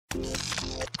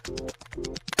Hello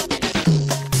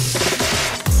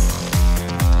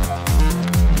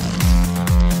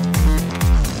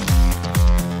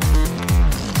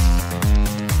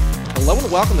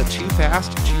and welcome to Too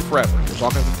Fast, Too Forever. There's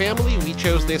all kinds of family. We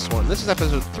chose this one. This is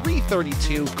episode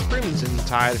 332, Crimson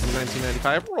Tide from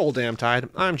 1995. Roll Damn Tide.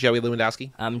 I'm Joey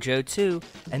Lewandowski. I'm Joe too,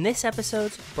 and this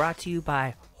episode's brought to you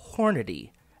by Hornady.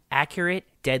 Accurate,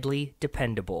 deadly,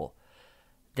 dependable.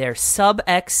 Their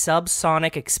sub-X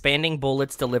subsonic expanding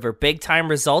bullets deliver big-time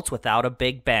results without a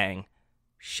big bang.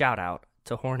 Shout out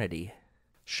to Hornady.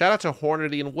 Shout out to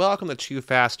Hornady and welcome to Too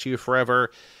Fast, Too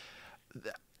Forever.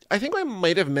 I think I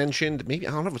might have mentioned, maybe,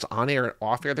 I don't know if it's on air or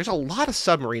off air, there's a lot of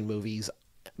submarine movies.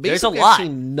 Basically, there's a lot. I've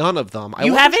seen none of them.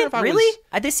 You haven't? Really?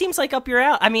 This seems like up your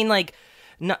alley. I mean, like,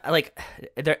 no, like,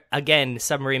 again,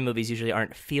 submarine movies usually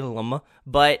aren't film,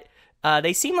 but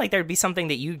they seem like there'd be something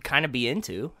that you'd kind of be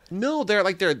into. No, they're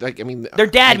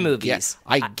movies. Dad movies.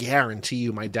 I guarantee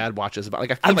you my dad watches about,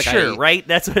 like, I'm sure, right?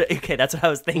 That's what I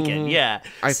was thinking, yeah.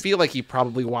 I feel like he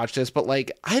probably watched this, but,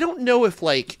 like, I don't know if,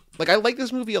 like, I like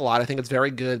this movie a lot. I think it's very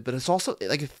good, but it's also,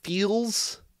 like, it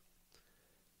feels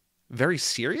very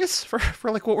serious for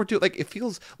like, what we're doing. Like, it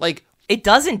feels like... It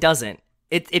doesn't.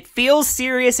 It feels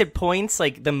serious at points,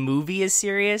 like, the movie is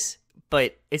serious,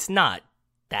 but it's not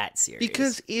that serious.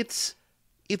 Because it's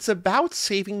about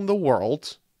saving the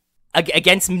world.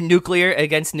 Against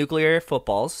nuclear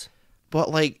footballs. But,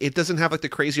 like, it doesn't have, like, the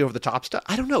crazy over-the-top stuff.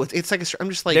 I don't know. It's like, I'm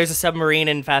just like... There's a submarine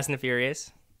in Fast and the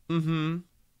Furious. Mm-hmm.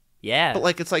 Yeah. But,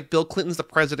 like, it's like Bill Clinton's the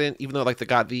president, even though, like,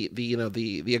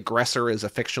 the aggressor is a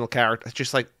fictional character. It's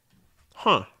just like,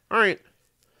 huh, all right.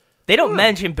 They don't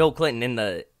mention Bill Clinton in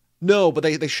the... No, but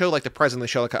they show, like, the president, they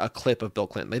show, like, a clip of Bill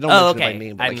Clinton. They don't mention it by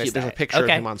name, but, like, there's a picture of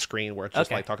him on screen where it's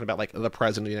just, like, talking about, like, the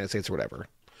president of the United States or whatever.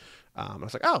 I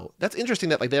was like, oh, that's interesting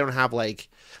that, like, they don't have, like,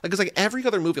 it's like every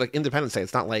other movie, like Independence Day,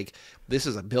 it's not like this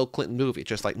is a Bill Clinton movie. It's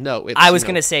just like, no, it's... I was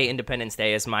going to say Independence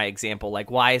Day as my example. Like,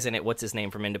 why isn't it what's his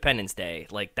name from Independence Day?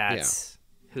 Like, that's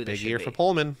who this big should year be. for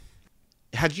Pullman.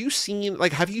 Have you seen,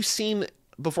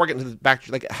 before I get into the back,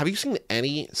 like, have you seen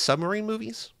any submarine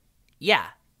movies? Yeah.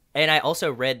 And I also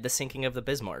read The Sinking of the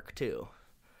Bismarck, too.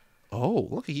 Oh,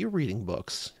 look at you reading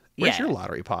books. Where's your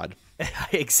lottery pod?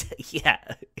 Yeah,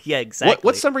 exactly.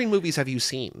 What submarine movies have you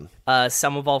seen?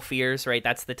 Some of All Fears, right?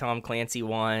 That's the Tom Clancy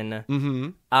one.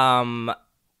 Mm-hmm.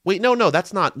 Wait, no,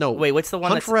 that's not. No. Wait, what's the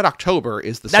one? Hunt for Red October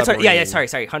is the that's submarine. Right,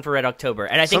 sorry. Hunt for Red October.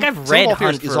 And I think I've read All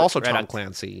Fears Hunt for is also Red Tom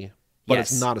Clancy, but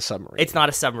it's not a submarine. It's not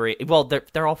a submarine. Well,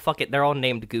 they're all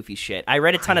named goofy shit. I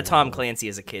read a ton of Tom Clancy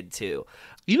as a kid, too.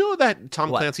 You know that Tom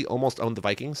Clancy almost owned the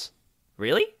Vikings?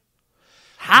 Really?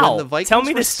 How? When the Vikings Tell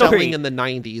me the story. Selling in the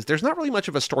 90s, there's not really much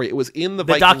of a story. It was in the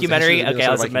Vikings documentary. Okay,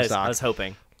 I was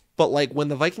hoping. But, like, when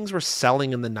the Vikings were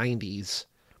selling in the 90s,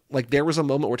 like, there was a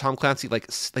moment where Tom Clancy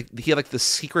like he had, like, the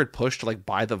secret push to, like,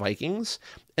 buy the Vikings,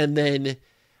 and then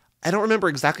I don't remember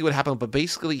exactly what happened, but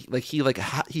basically, like,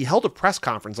 he held a press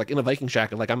conference, like, in a Viking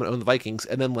jacket, like, I'm gonna own the Vikings,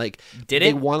 and then, like,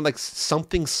 they wanted, like,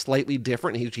 something slightly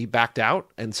different, and he backed out,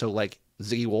 and so, like,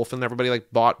 Ziggy Wolf and everybody,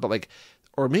 like, bought, but, like,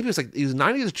 or maybe it was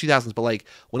 90s or 2000s, but, like,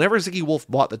 whenever Ziggy Wolf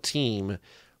bought the team,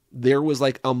 there was,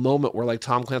 like, a moment where, like,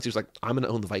 Tom Clancy was like, I'm going to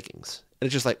own the Vikings. And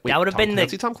it's just like, wait,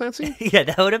 Tom Clancy? Yeah,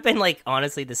 that would have been, like,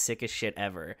 honestly the sickest shit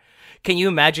ever. Can you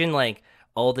imagine, like,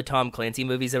 all the Tom Clancy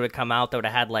movies that would come out that would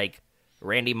have had, like,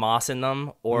 Randy Moss in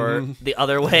them? Or the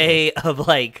other way of,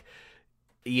 like,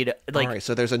 you know, like... All right,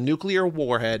 so there's a nuclear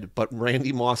warhead, but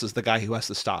Randy Moss is the guy who has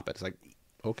to stop it. It's like...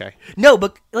 Okay. No,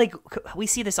 but, like, we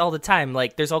see this all the time.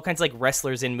 Like, there's all kinds of, like,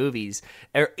 wrestlers in movies.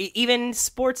 Or even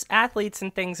sports athletes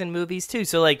and things in movies, too.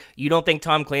 So, like, you don't think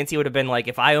Tom Clancy would have been like,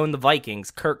 if I own the Vikings,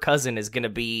 Kirk Cousin is going to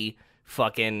be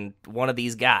fucking one of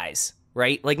these guys,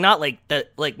 right? Like, not like the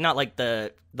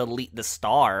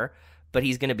star, but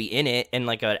he's going to be in it and,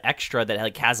 like, an extra that,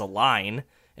 like, has a line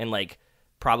and, like,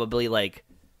 probably, like,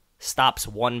 stops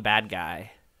one bad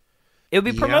guy. It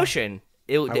would be promotion.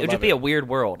 It would just be a weird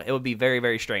world. It would be very,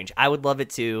 very strange. I would love it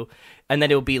too. And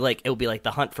then it would be like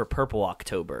the Hunt for Purple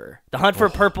October. The Hunt for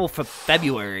Purple for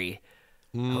February.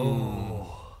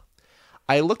 Oh.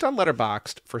 I looked on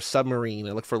Letterboxd for submarine.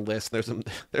 I looked for lists. There's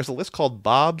a list called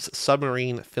Bob's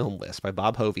Submarine Film List by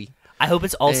Bob Hovey. I hope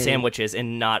it's all sandwiches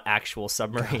and not actual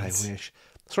submarines. God, I wish.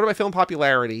 Sort of my film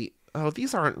popularity. Oh,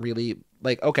 these aren't really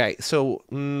like, okay, so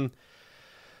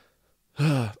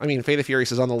I mean, Fate of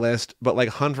Furious is on the list, but, like,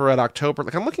 Hunt for Red October,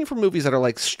 like, I'm looking for movies that are,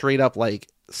 like, straight up, like,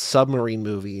 submarine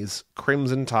movies.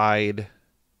 Crimson Tide,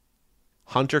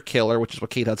 Hunter Killer, which is what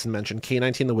Kate Hudson mentioned,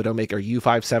 K-19 The Widowmaker,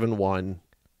 U-571,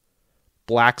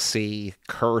 Black Sea,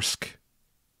 Kursk,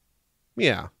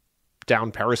 yeah,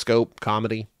 Down Periscope,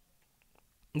 comedy.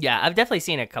 Yeah, I've definitely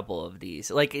seen a couple of these.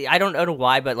 Like, I don't know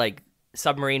why, but like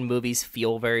submarine movies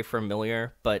feel very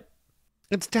familiar, but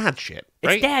It's dad shit,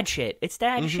 right? it's dad shit. It's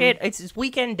dad shit. It's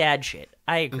weekend dad shit.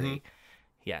 I agree.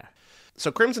 Yeah.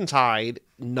 So Crimson Tide,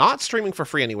 not streaming for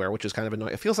free anywhere, which is kind of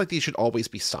annoying. It feels like these should always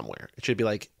be somewhere. It should be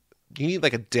like, you need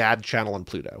like a dad channel on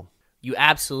Pluto. You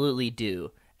absolutely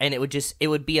do. And it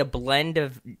would be a blend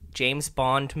of James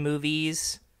Bond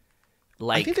movies.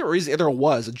 Like, I think there was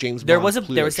a James Bond there was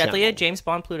Pluto definitely a channel. James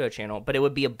Bond Pluto channel, but it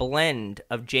would be a blend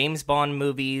of James Bond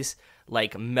movies,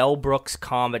 like Mel Brooks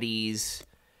comedies.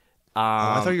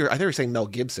 I thought you were saying Mel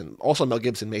Gibson. Also Mel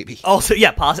Gibson, maybe. Also,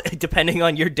 yeah, depending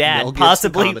on your dad, Mel Gibson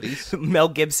possibly comedies. Mel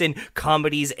Gibson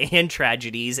comedies and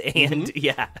tragedies, and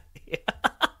yeah.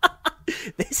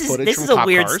 This Footage is from a cop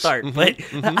weird cars. start, but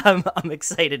I'm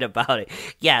excited about it.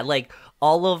 Yeah, like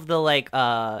all of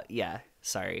the yeah.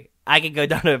 Sorry, I could go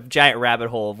down a giant rabbit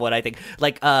hole of what I think.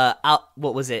 Like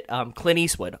what was it? Clint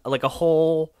Eastwood. Like a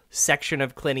whole section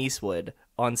of Clint Eastwood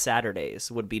on Saturdays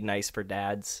would be nice for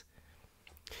dads.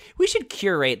 We should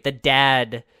curate the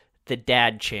dad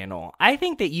channel. I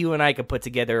think that you and I could put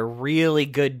together a really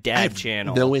good dad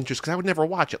channel. No interest, because I would never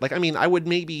watch it. Like, I mean, I would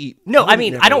maybe. No, I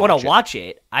mean, I don't want to it. watch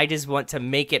it. I just want to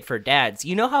make it for dads.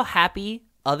 You know how happy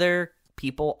other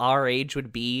people our age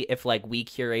would be if like we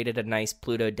curated a nice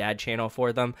Pluto dad channel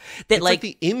for them? That It's like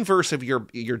the inverse of your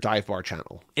dive bar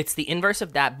channel. it's the inverse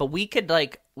of that, but we could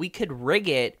rig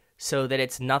it so that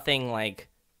it's nothing like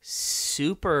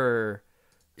super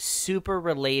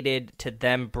related to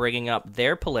them bringing up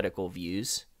their political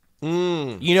views.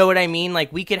 You know what I mean?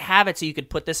 Like, we could have it so you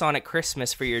could put this on at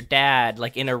Christmas for your dad,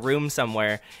 like in a room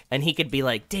somewhere, and he could be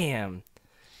like, "Damn,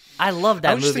 I love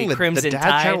that movie, Crimson Tide."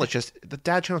 The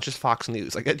dad channel is just Fox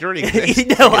News. Like, it already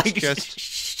exists. No, Like, it's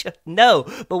just no,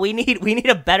 but we need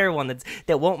a better one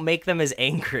that won't make them as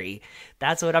angry.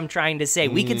 That's what I'm trying to say.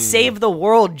 We could save the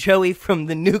world, Joey, from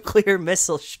the nuclear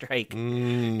missile strike if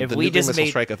the we nuclear just missile made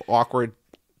strike of awkward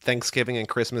Thanksgiving and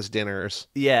Christmas dinners.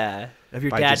 of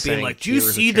your by dad just being saying, like, "Do you "Here's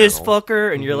a see this channel."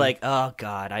 fucker?" And you're like, "Oh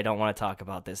God, I don't want to talk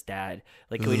about this, Dad.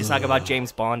 Like, can we just talk about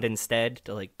James Bond instead?"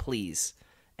 To like, please,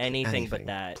 anything but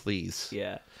that. Please.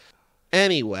 Yeah.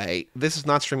 Anyway, this is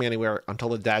not streaming anywhere until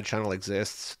the dad channel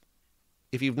exists.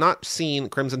 If you've not seen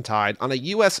Crimson Tide, on a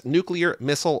U.S. nuclear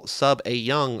missile sub, a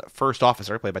young first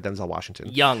officer, played by Denzel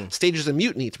Washington, stages a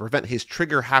mutiny to prevent his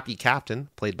trigger-happy captain,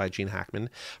 played by Gene Hackman,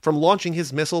 from launching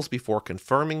his missiles before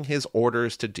confirming his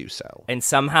orders to do so. And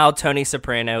somehow Tony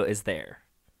Soprano is there.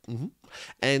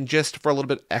 And just for a little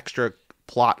bit extra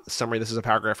plot summary, this is a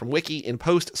paragraph from Wiki. In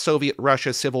post-Soviet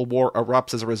Russia, civil war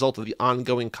erupts as a result of the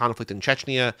ongoing conflict in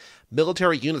Chechnya.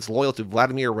 Military units loyal to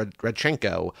Vladimir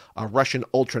Radchenko, a Russian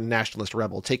ultra-nationalist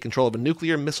rebel, take control of a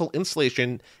nuclear missile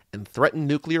installation and threaten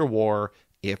nuclear war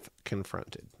if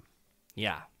confronted.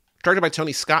 Yeah. Directed by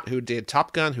Tony Scott, who did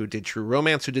Top Gun, who did True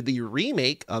Romance, who did the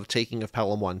remake of Taking of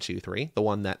Pelham 1, 2, 3, the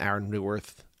one that Aaron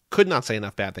Newworth could not say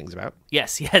enough bad things about.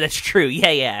 Yes, yeah, that's true.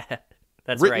 Yeah.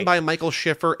 That's Written right. by Michael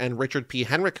Schiffer and Richard P.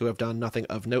 Henrik, who have done nothing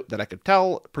of note that I could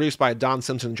tell. Produced by Don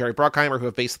Simpson and Jerry Bruckheimer, who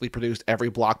have basically produced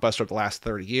every blockbuster of the last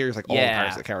 30 years, like all the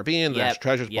Pirates of the Caribbean, The National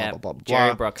Treasures, blah, blah, blah, blah.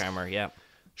 Jerry Bruckheimer, yeah.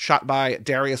 Shot by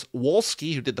Darius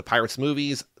Wolski, who did the Pirates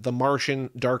movies, The Martian,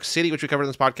 Dark City, which we covered in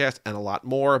this podcast, and a lot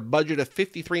more. Budget of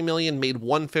 $53 million, made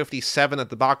 $157 at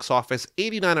the box office,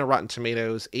 89 on Rotten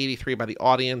Tomatoes, 83 by the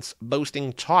audience,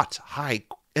 boasting taut,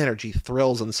 high-energy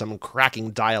thrills and some cracking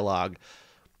dialogue.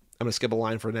 I'm going to skip a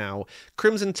line for now.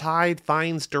 Crimson Tide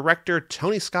finds director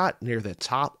Tony Scott near the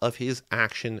top of his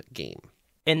action game.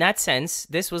 In that sense,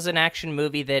 this was an action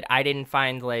movie that I didn't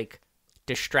find, like,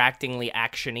 distractingly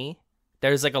action-y.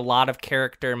 There's, like, a lot of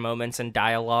character moments and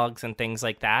dialogues and things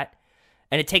like that.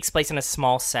 And it takes place in a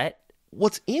small set.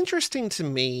 What's interesting to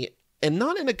me, and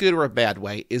not in a good or a bad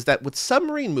way, is that with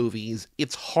submarine movies,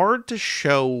 it's hard to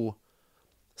show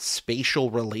spatial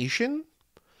relation.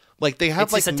 Like, they have,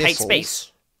 It's like, just a missiles. tight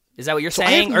space. Is that what you're So I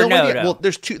saying? have Or no, idea. no? Well,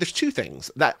 there's two things.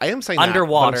 That I am saying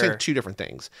Underwater. That, but I'm saying two different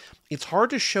things. It's hard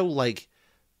to show, like,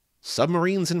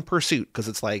 submarines in pursuit, because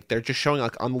it's like they're just showing,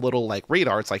 like, on the little, like,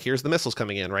 radar. It's like, here's the missiles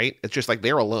coming in, right? It's just like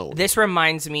they're alone. This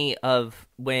reminds me of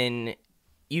when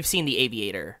you've seen The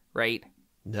Aviator, right?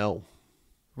 No.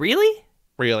 Really?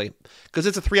 Because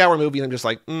it's a 3-hour movie, and I'm just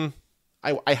like,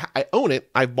 I own it.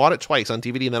 I've bought it twice on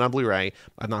DVD and then on Blu-ray.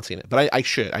 I've not seen it, but I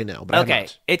should. I know, but I have Okay.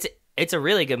 not. It's a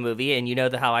really good movie, and you know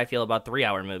how I feel about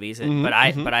 3-hour movies. But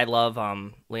I love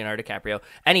Leonardo DiCaprio.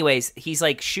 Anyways, he's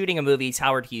like shooting a movie. He's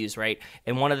Howard Hughes, right?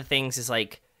 And one of the things is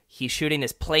like he's shooting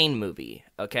this plane movie,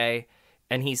 okay?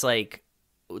 And he's like,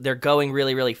 they're going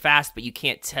really, really fast, but you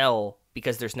can't tell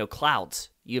because there's no clouds.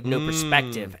 You have no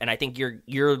perspective, and I think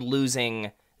you're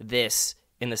losing this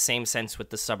in the same sense with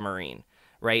the submarine,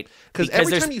 right? Because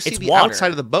every time you see the water.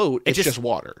 outside of the boat, it's just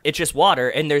water. It's just water,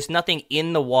 and there's nothing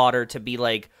in the water to be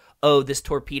like, oh, this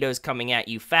torpedo's coming at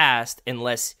you fast,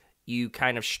 unless you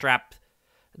kind of strap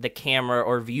the camera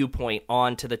or viewpoint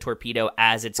onto the torpedo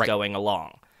as it's going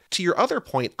along. To your other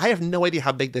point, I have no idea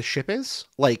how big this ship is.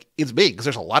 Like, it's big because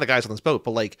there's a lot of guys on this boat,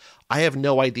 but like, I have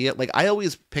no idea. Like, I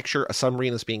always picture a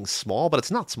submarine as being small, but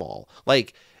it's not small.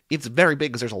 Like, it's very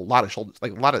big because there's a lot of shoulders,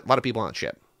 like a lot of people on a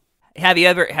ship. Have you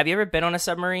ever been on a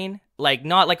submarine? Like,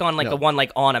 not like on like a one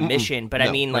like on a mission, but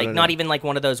I mean like not even like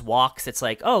one of those walks. It's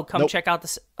like, oh, come check out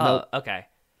this. Oh, okay.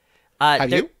 Have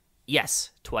you? Yes,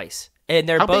 twice, and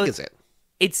they're how both. Big is it?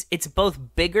 It's both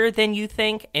bigger than you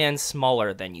think and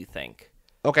smaller than you think.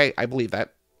 Okay, I believe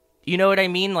that. You know what I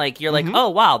mean? Like, you're like, oh,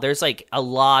 wow, there's, like, a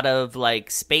lot of, like,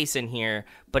 space in here,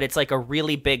 but it's, like, a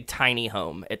really big, tiny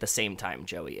home at the same time,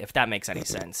 Joey, if that makes any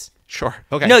sense. Sure,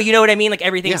 okay. No, you know what I mean? Like,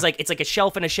 everything's, like, it's, like, a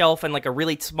shelf and, like, a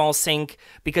really small sink,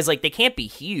 because, like, they can't be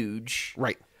huge.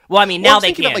 Right. Well, I mean, now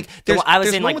they can. Like, I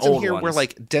was in, like, moments old in here ones. where,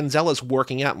 like, Denzel is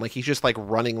working out, and, like, he's just, like,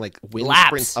 running, like, wind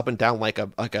sprints up and down like a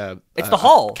it's the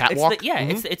hull. Catwalk.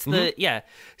 It's the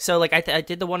So, like, I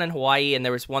did the one in Hawaii, and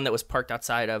there was one that was parked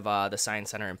outside of the Science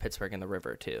Center in Pittsburgh in the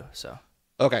river, too, so.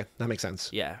 Okay, that makes sense.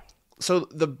 Yeah. So,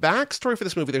 the backstory for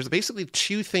this movie, there's basically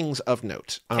two things of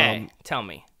note. Okay, tell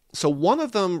me. So, one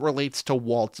of them relates to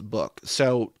Walt's book.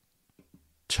 So,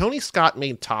 Tony Scott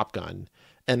made Top Gun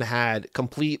and had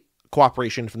complete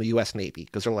cooperation from the U.S. Navy,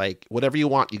 because they're like, whatever you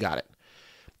want, you got it.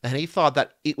 And he thought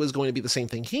that it was going to be the same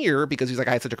thing here, because he's like,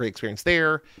 I had such a great experience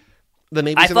there. The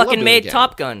Navy's I fucking made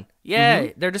Top Gun. Yeah,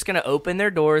 they're just going to open their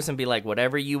doors and be like,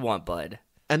 whatever you want, bud.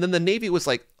 And then the Navy was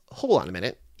like, hold on a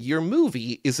minute. Your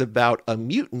movie is about a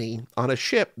mutiny on a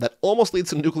ship that almost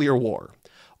leads to nuclear war.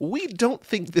 We don't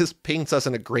think this paints us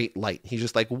in a great light. He's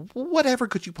just like, whatever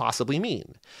could you possibly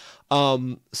mean?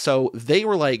 So they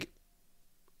were like,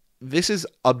 this is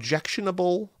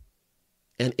objectionable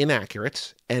and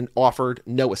inaccurate, and offered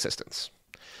no assistance.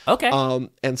 Okay.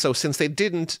 And so since they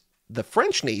didn't, the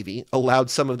French Navy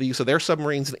allowed some of these, so their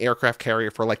submarines and aircraft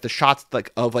carrier for like the shots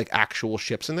like of like actual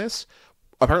ships in this.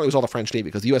 Apparently it was all the French Navy,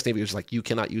 because the U.S. Navy was just like, you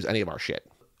cannot use any of our shit.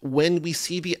 When we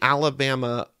see the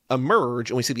Alabama emerge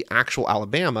and we see the actual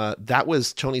Alabama, that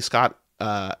was Tony Scott.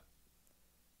 I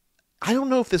don't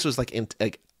know if this was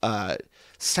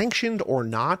sanctioned or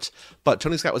not, but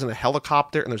Tony Scott was in a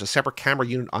helicopter, and there's a separate camera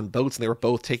unit on boats, and they were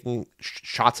both taking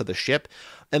shots of the ship.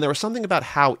 And there was something about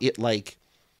how it, like,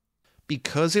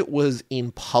 because it was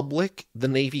in public, the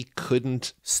Navy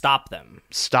couldn't stop them,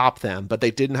 but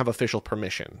they didn't have official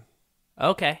permission.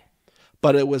 Okay.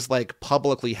 But it was, like,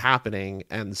 publicly happening,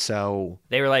 and so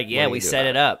they were like, yeah, we set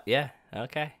it up. Yeah,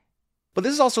 okay. But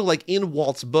this is also, like, in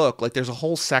Walt's book, like, there's a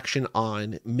whole section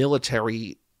on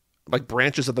military, like,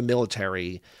 branches of the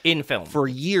military in film. For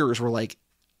years, we're like,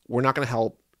 we're not going to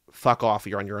help. Fuck off,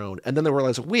 you're on your own. And then they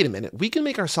realize, wait a minute, we can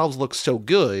make ourselves look so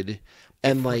good,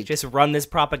 and like just run this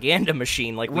propaganda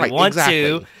machine like we right, want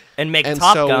exactly. to, and make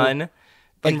Top Gun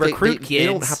and like, recruit kids. They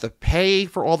don't have to pay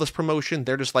for all this promotion.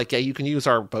 They're just like, yeah, you can use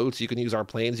our boats, you can use our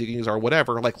planes, you can use our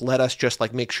whatever. Like, let us just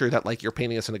like make sure that like you're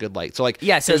painting us in a good light. So like,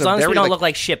 yeah, so as long as we don't look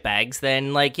like shitbags,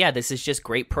 then like, yeah, this is just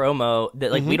great promo.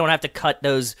 That like we don't have to cut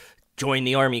those join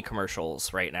the army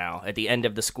commercials right now at the end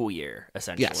of the school year,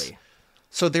 essentially. Yes.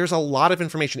 So there's a lot of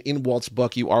information in Walt's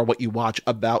book, You Are What You Watch,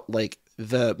 about like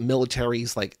the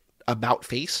military's like about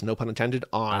face, no pun intended,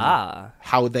 on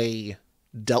how they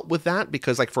dealt with that.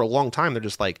 Because like for a long time, they're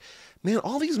just like, man,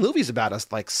 all these movies about us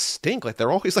like stink. Like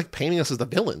they're always like painting us as the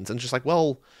villains, and just like,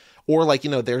 well, or like, you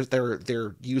know,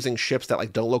 they're using ships that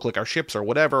like don't look like our ships or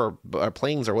whatever, or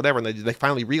planes or whatever. And they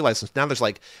finally realize now there's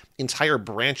like entire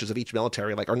branches of each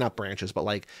military, like, or not branches, but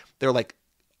like they're like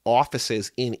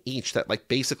offices in each that like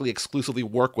basically exclusively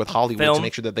work with Hollywood to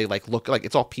make sure that they like look like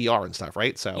it's all PR and stuff,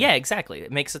 right? So yeah, exactly.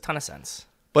 It makes a ton of sense.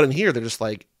 But in here, they're just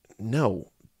like, no,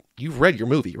 you've read your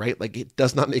movie, right? Like it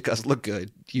does not make us look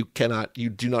good. You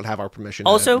do not have our permission.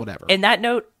 Also, whatever. In that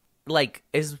note, like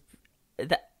is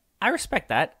that I respect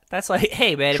that. That's like,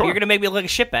 hey man, sure. If you're gonna make me look like a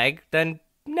shitbag, then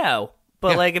no.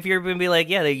 But like if you're gonna be like,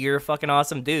 yeah, you're a fucking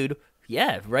awesome dude,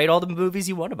 yeah, write all the movies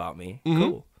you want about me. Mm-hmm.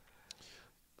 Cool.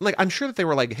 Like, I'm sure that they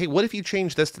were like, hey, what if you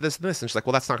change this to this and this? And she's like,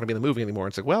 well, that's not going to be in the movie anymore.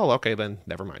 And it's like, well, okay, then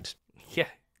never mind. Yeah.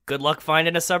 Good luck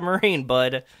finding a submarine,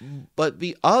 bud. But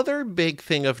the other big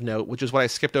thing of note, which is what I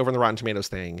skipped over in the Rotten Tomatoes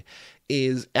thing,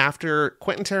 is after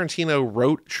Quentin Tarantino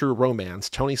wrote True Romance,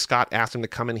 Tony Scott asked him to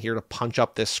come in here to punch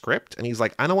up this script. And he's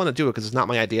like, I don't want to do it because it's not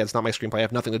my idea. It's not my screenplay. I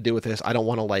have nothing to do with this. I don't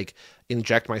want to, like,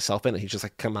 inject myself in it. He's just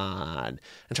like, come on.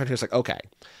 And Tarantino's like, okay.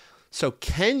 So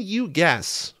can you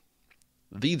guess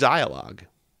the dialogue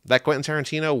that Quentin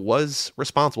Tarantino was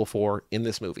responsible for in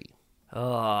this movie.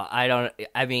 Oh,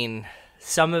 I mean,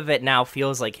 some of it now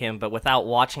feels like him, but without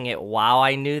watching it while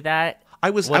I knew that. I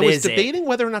was debating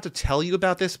whether or not to tell you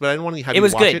about this, but I didn't want to have you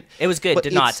watch it. It was good. But Do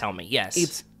not tell me.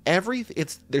 Yes.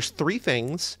 There's three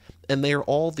things, and they are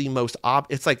all the most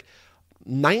it's like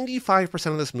 95%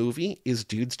 of this movie is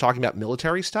dudes talking about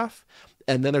military stuff.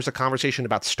 And then there's a conversation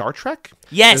about Star Trek.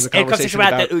 Yes, and a conversation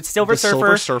about the Silver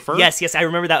Surfer. Yes, I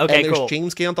remember that. Okay, and there's cool.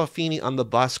 James Gandolfini on the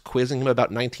bus quizzing him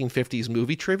about 1950s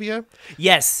movie trivia.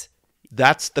 Yes.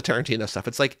 That's the Tarantino stuff.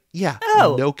 It's like,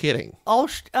 no kidding.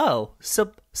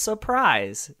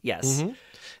 Surprise. Yes. Mm-hmm.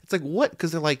 It's like, what?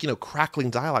 Because they're like,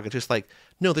 crackling dialogue. It's just like,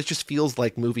 no, this just feels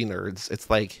like movie nerds. It's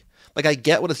like I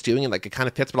get what it's doing and like it kind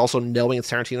of fits, but also knowing it's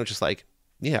Tarantino, it's just like,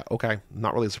 yeah, okay.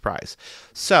 Not really a surprise.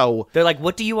 So they're like,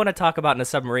 what do you want to talk about in a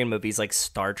submarine movie? He's like,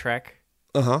 Star Trek.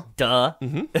 Uh-huh. Duh.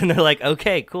 Mm-hmm. And they're like,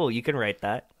 okay, cool. You can write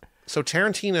that. So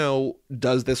Tarantino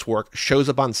does this work, shows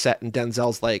up on set, and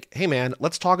Denzel's like, hey, man,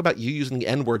 let's talk about you using the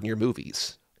N-word in your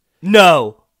movies.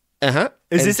 No. Uh-huh.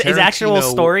 Is this his actual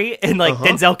story? And like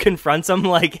Denzel confronts him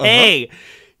like, hey,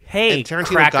 and Tarantino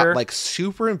cracker. got like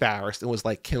super embarrassed and was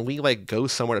like, can we like go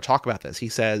somewhere to talk about this? He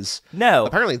says, no.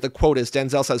 Apparently the quote is,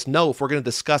 Denzel says, no, if we're going to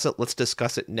discuss it, let's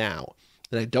discuss it now.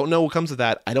 And I don't know what comes of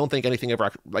that. I don't think anything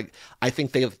ever, I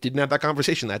think they didn't have that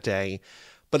conversation that day.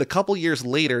 But a couple years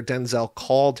later, Denzel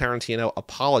called Tarantino,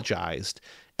 apologized,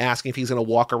 asking if he's going to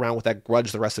walk around with that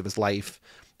grudge the rest of his life.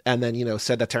 And then,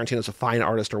 said that Tarantino's a fine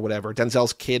artist or whatever.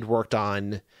 Denzel's kid worked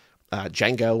on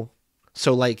Django.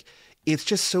 So like, it's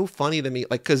just so funny to me,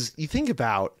 like, because you think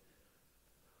about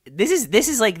this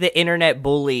is like the internet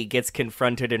bully gets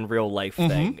confronted in real life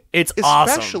thing. It's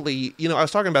awesome. Especially, I was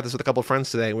talking about this with a couple of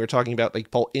friends today, and we were talking about like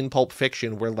in Pulp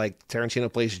Fiction, where like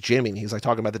Tarantino plays Jimmy, and he's like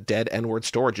talking about the dead N-word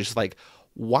storage. It's just like,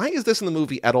 why is this in the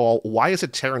movie at all? Why is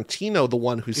it Tarantino the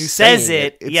one who says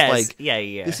it? It's yes. like,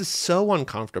 yeah. This is so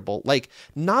uncomfortable. Like,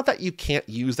 not that you can't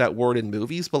use that word in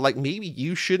movies, but like maybe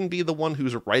you shouldn't be the one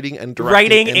who's writing and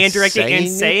directing and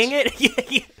saying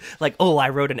it. Like, oh, I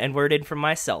wrote an N-word in for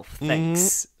myself.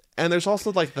 Thanks. And there's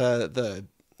also like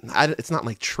it's not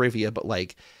like trivia, but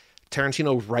like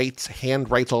Tarantino hand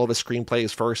writes all of his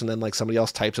screenplays first, and then like somebody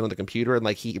else types it on the computer, and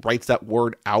like he writes that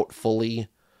word out fully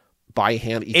by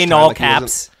hand each in time, all like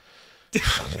caps.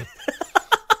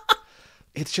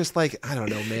 It's just like, I don't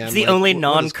know, man. It's the only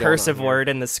non-cursive word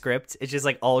in the script. It's just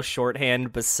like all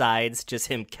shorthand besides just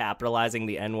him capitalizing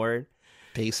the N-word.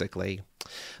 Basically.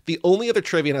 The only other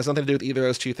trivia, and has nothing to do with either of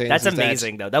those two things. That's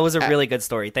amazing, though. That was a really good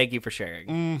story. Thank you for sharing.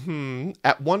 Mm-hmm.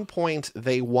 At one point,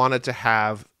 they wanted to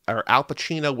have, or Al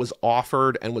Pacino was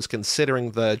offered and was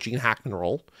considering the Gene Hackman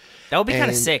role. That would be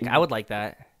kind of sick. I would like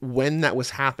that. When that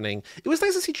was happening, it was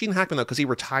nice to see Gene Hackman, though, because he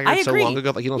retired so long ago.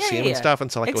 Like, you don't see him and stuff,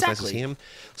 and so like it was nice to see him.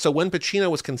 So when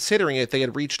Pacino was considering it, they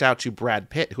had reached out to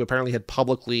Brad Pitt, who apparently had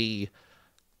publicly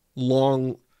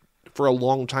for a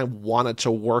long time wanted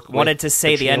to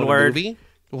say the N-word. He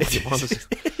wanted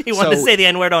to say the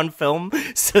N-word on film,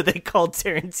 so they called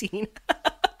Tarantino.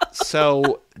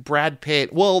 So Brad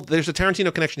Pitt, well, there's a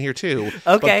Tarantino connection here too.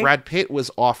 Okay. But Brad Pitt was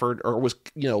offered, or was,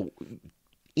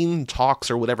 in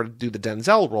talks or whatever to do the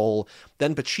Denzel role.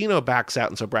 Then Pacino backs out,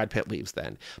 and so Brad Pitt leaves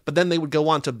then. But then they would go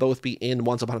on to both be in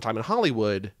Once Upon a Time in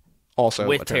Hollywood, also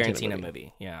with a Tarantino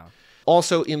movie. Yeah.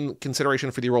 Also, in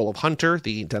consideration for the role of Hunter,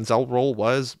 the Denzel role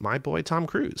was my boy Tom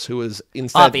Cruise, who was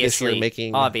instead this year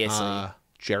making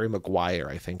Jerry Maguire,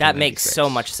 I think. That makes so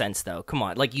much sense, though. Come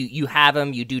on. Like, you have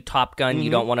him, you do Top Gun,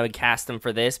 you don't want to cast him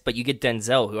for this, but you get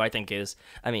Denzel, who I think is,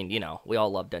 we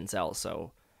all love Denzel,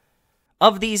 so.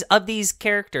 Of these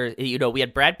characters, we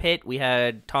had Brad Pitt, we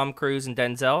had Tom Cruise, and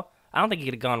Denzel. I don't think you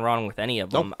could have gone wrong with any of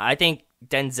them. Nope. I think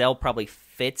Denzel probably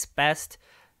fits best,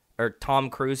 or Tom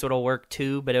Cruise would have worked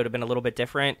too, but it would have been a little bit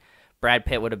different. Brad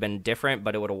Pitt would have been different,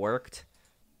 but it would have worked.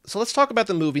 So let's talk about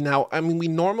the movie now. I mean, we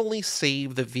normally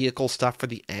save the vehicle stuff for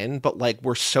the end, but like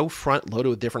we're so front loaded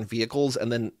with different vehicles,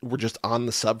 and then we're just on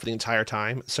the sub for the entire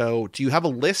time. So do you have a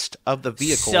list of the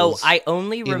vehicles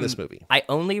in this movie? I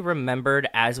only remembered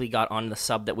as we got on the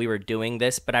sub that we were doing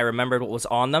this, but I remembered what was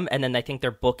on them, and then I think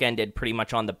they're bookended pretty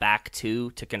much on the back too,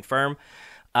 to confirm.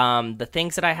 The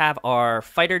things that I have are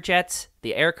fighter jets,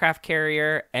 the aircraft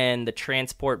carrier, and the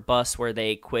transport bus where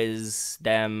they quiz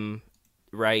them,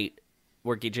 right?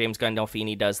 Where James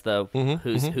Gandolfini does the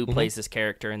who plays this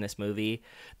character in this movie.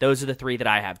 Those are the three that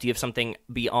I have. Do you have something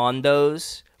beyond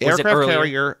those? Aircraft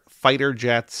carrier, fighter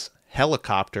jets,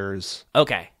 helicopters.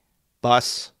 Okay.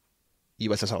 Bus,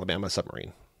 USS Alabama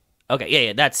submarine. Okay,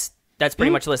 yeah, that's That's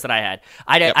pretty much the list that I had.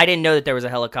 I didn't know that there was a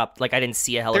helicopter. Like, I didn't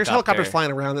see a helicopter. There's helicopters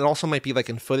flying around. It also might be like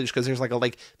in footage because there's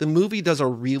like the movie does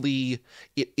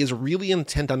it is really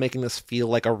intent on making this feel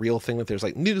like a real thing. That there's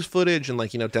like news footage and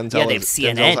like, Denzel. They have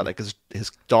CNN. Denzel's at like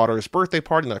his daughter's birthday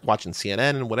party and they're like watching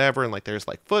CNN and whatever. And like there's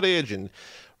like footage and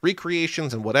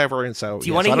recreations and whatever. And so, do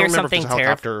you want to hear something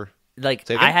terrifying?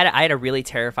 Like, I had a really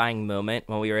terrifying moment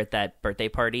when we were at that birthday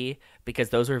party because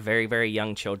those were very, very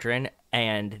young children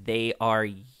and they are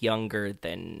younger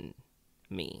than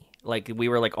me. Like, we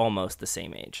were like almost the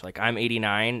same age. Like, I'm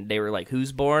 89. They were like,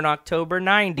 who's born October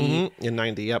 90? Mm-hmm. In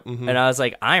 90, yep. Mm-hmm. And I was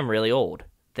like, I'm really old.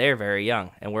 They're very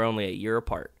young and we're only a year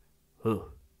apart. Ooh.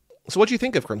 So what do you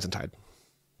think of Crimson Tide?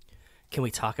 Can we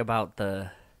talk about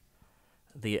the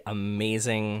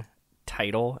amazing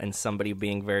title and somebody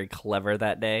being very clever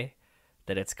that day?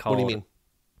 That it's called. What do you mean?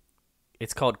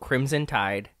 It's called Crimson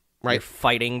Tide. Right. They're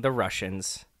fighting the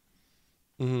Russians.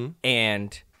 Mm-hmm.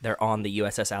 And they're on the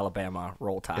USS Alabama.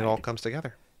 Roll Tide. It all comes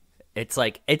together. It's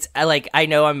like I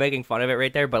know I'm making fun of it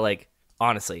right there, but like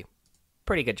honestly,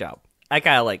 pretty good job. I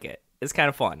kind of like it. It's kind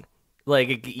of fun.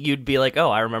 Like, you'd be like,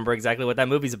 oh, I remember exactly what that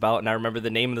movie's about, and I remember the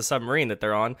name of the submarine that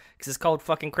they're on because it's called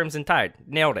fucking Crimson Tide.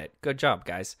 Nailed it. Good job,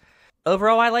 guys.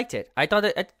 Overall, I liked it. I thought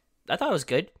it was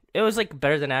good. It was like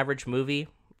better than average movie.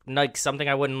 Like something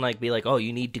I wouldn't like be like, oh,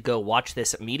 you need to go watch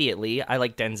this immediately. I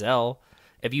like Denzel.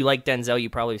 If you like Denzel, you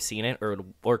probably have seen it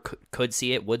or could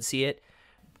see it, would see it.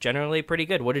 Generally pretty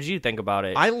good. What did you think about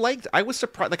it? I was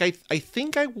surprised. Like, I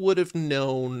think I would have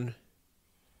known.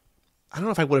 I don't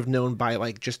know if I would have known by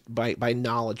like just by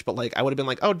knowledge, but like I would have been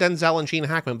like, oh, Denzel and Gene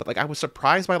Hackman. But like I was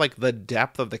surprised by like the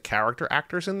depth of the character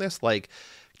actors in this. Like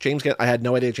I had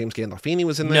no idea James Gandolfini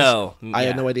was in this. No, I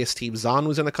had no idea Steve Zahn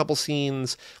was in a couple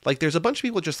scenes. Like, there's a bunch of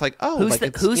people just like, oh, who's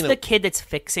like the kid that's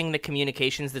fixing the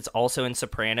communications that's also in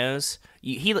Sopranos?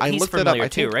 He's familiar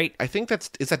too, right? I think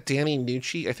is that Danny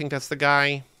Nucci? I think that's the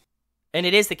guy. And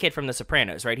it is the kid from The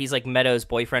Sopranos, right? He's like Meadows'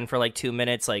 boyfriend for like 2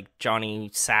 minutes, like Johnny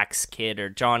Sack's kid or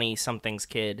Johnny something's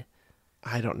kid.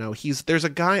 I don't know. There's a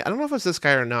guy, I don't know if it's this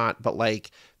guy or not, but like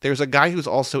there's a guy who's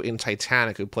also in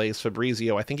Titanic who plays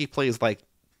Fabrizio. I think he plays like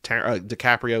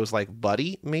DiCaprio's like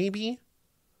buddy, maybe.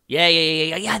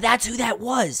 Yeah. That's who that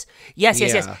was. Yes.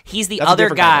 He's the That's other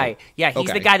guy. Though. Yeah,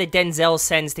 he's the guy that Denzel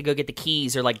sends to go get the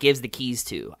keys or like gives the keys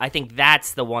to. I think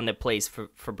that's the one that plays for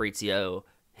Fabrizio.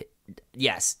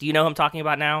 Yes. Do you know who I'm talking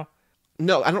about now?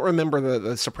 No, I don't remember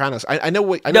the Sopranos. I know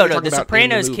what. No. The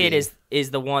Sopranos kid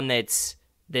is the one that's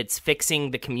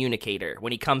fixing the communicator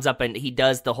when he comes up and he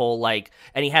does the whole like,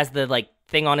 and he has the like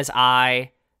thing on his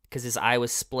eye because his eye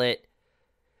was split.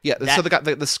 Yeah, so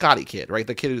the Scotty kid, right?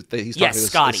 The kid that he's talking to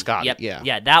Scotty. is Scotty. Yep. Yeah.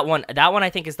 Yeah, that one I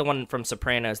think is the one from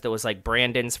Sopranos that was like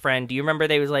Brandon's friend. Do you remember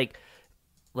they was like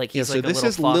he's so like this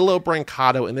is fuck? Lilo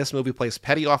Brancato in this movie plays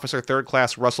Petty Officer Third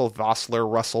Class Russell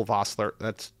Vossler.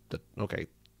 That's okay.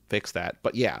 Fix that.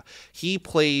 But yeah, he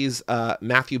plays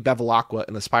Matthew Bevilacqua,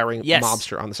 an aspiring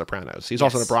mobster on The Sopranos. He's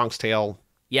also in A Bronx Tale.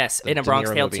 Yes, in A Bronx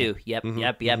Tale too. Yep,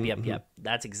 Mm-hmm. Yep.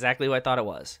 That's exactly what I thought it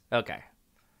was. Okay.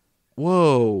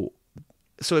 Whoa.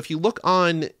 So if you look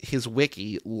on his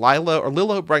wiki, Lilo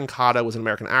Brancato was an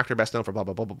American actor best known for blah,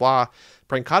 blah, blah, blah, blah.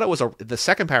 Brancato was the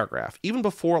second paragraph, even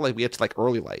before like we get to like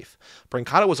early life.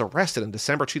 Brancato was arrested in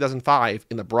December 2005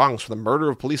 in the Bronx for the murder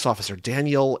of police officer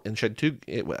Daniel and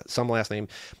some last name,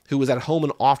 who was at home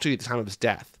and off duty at the time of his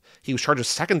death. He was charged with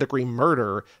second-degree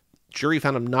murder. Jury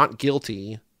found him not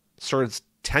guilty. Served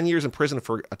 10 years in prison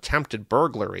for attempted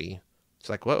burglary. It's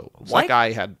like, whoa. So that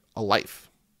guy had a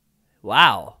life.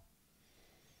 Wow.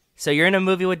 So you're in a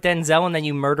movie with Denzel and then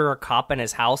you murder a cop in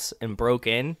his house and broke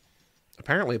in?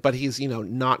 Apparently, but he's,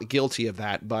 not guilty of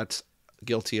that, but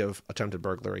guilty of attempted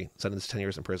burglary. Sentenced to 10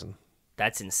 years in prison.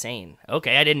 That's insane.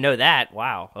 Okay, I didn't know that.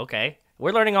 Wow, okay.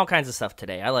 We're learning all kinds of stuff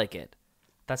today. I like it.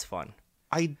 That's fun.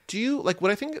 I do, like,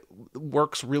 what I think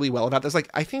works really well about this,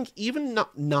 like, I think even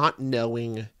not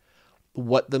knowing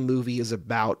what the movie is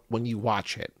about when you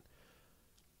watch it,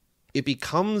 it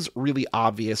becomes really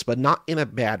obvious, but not in a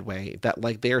bad way, that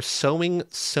like they are sowing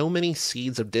so many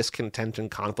seeds of discontent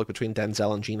and conflict between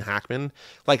Denzel and Gene Hackman.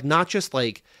 Like not just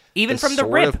like even from the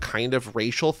sort rip of kind of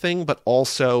racial thing, but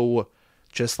also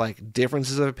just like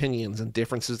differences of opinions and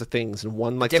differences of things. And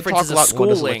one likes to talk a lot, and one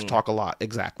doesn't like to talk a lot.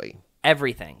 Exactly.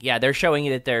 Everything. Yeah, they're showing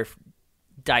you that they're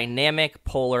dynamic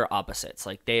polar opposites.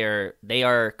 Like they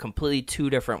are completely two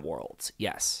different worlds.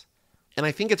 Yes. And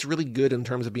I think it's really good in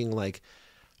terms of being like,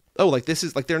 oh, like this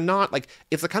is like they're not like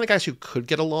it's the kind of guys who could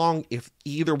get along if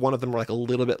either one of them were like a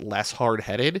little bit less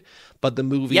hard-headed, but the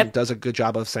movie does a good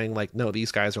job of saying like, no,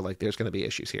 these guys are like, there's going to be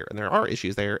issues here, and there are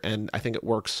issues there, and I think it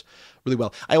works really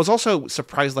well. I was also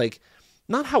surprised, like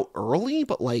not how early,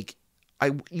 but like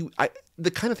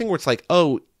the kind of thing where it's like,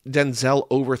 oh, Denzel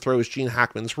overthrows Gene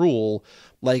Hackman's rule,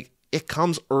 like it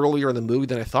comes earlier in the movie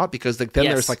than I thought, because like then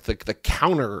there's like the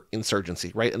counter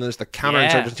insurgency, right? And there's the counter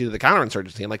insurgency to the counter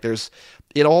insurgency, and like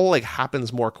it all like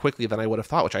happens more quickly than I would have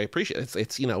thought, which I appreciate.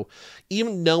 It's you know,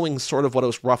 even knowing sort of what it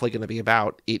was roughly going to be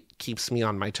about, it keeps me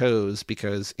on my toes,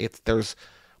 because there's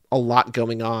a lot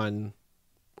going on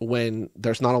when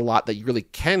there's not a lot that you really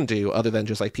can do other than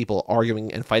just like people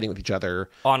arguing and fighting with each other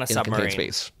on a in submarine. contained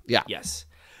space. Yeah. Yes.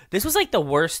 This was like the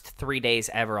worst 3 days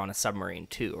ever on a submarine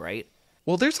too, right?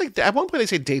 Well, there's like, at one point they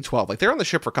say day 12. Like, they're on the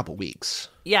ship for a couple weeks.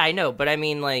 Yeah, I know, but I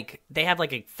mean, like, they have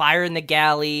like a fire in the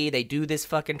galley. They do this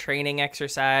fucking training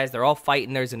exercise. They're all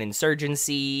fighting. There's an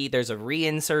insurgency. There's a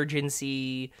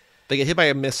re-insurgency. They get hit by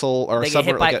a missile or a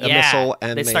submarine, like a missile,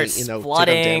 and they start you know,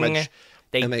 flooding. take out damage.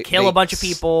 They kill a bunch of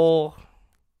people.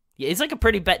 Yeah, it's like a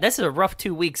pretty bad. This is a rough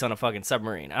 2 weeks on a fucking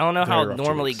submarine. I don't know how it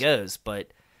normally goes,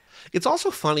 but it's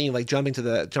also funny, like jumping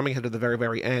ahead to the very,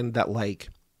 very end, that like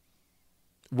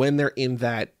when they're in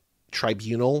that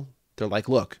tribunal, they're like,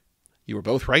 "Look, you were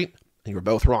both right and you were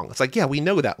both wrong." It's like, yeah, we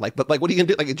know that. Like, but like, what are you gonna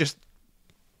do? Like, it just,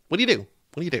 what do you do?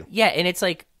 What do you do? Yeah, and it's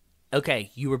like, okay,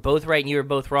 you were both right and you were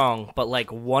both wrong, but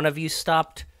like one of you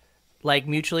stopped like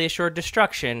mutually assured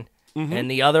destruction, and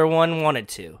the other one wanted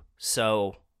to.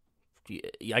 So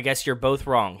I guess you're both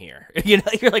wrong here. You know,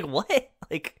 you're like, what?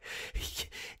 Like,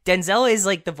 Denzel is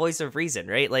like the voice of reason,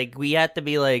 right? Like, we have to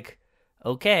be like,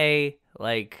 okay,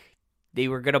 like, they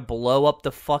were gonna blow up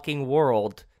the fucking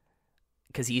world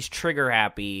because he's trigger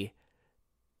happy,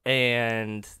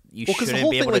 and you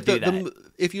shouldn't be able to do that.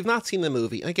 If you've not seen the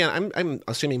movie, and again, I'm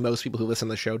assuming most people who listen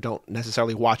to the show don't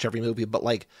necessarily watch every movie, but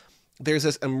like, there's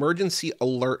this emergency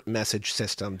alert message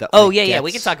system that. Oh, like, yeah,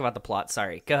 we can talk about the plot.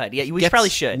 Sorry, go ahead. Yeah, we probably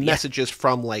should. Messages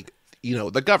from like, you know,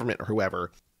 the government or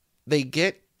whoever. They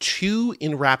get two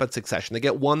in rapid succession. They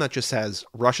get one that just says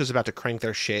Russia's about to crank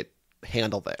their shit.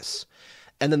 Handle this.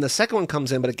 And then the second one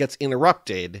comes in, but it gets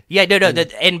interrupted. Yeah, no.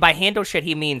 And by handle shit,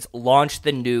 he means launch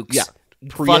the nukes. Yeah,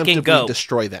 fucking go.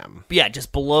 Destroy them. Yeah,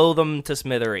 just blow them to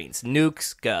smithereens.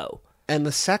 Nukes, go. And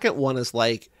the second one is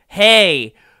like,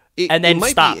 hey, and then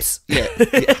stops. Yeah.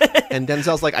 And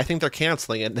Denzel's like, I think they're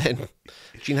canceling. And then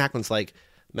Gene Hackman's like,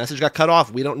 message got cut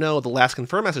off. We don't know. The last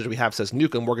confirmed message we have says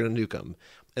nuke them. We're going to nuke them.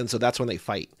 And so that's when they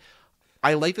fight.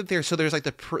 I like that there's like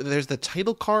there's the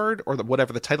title card or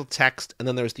the title text, and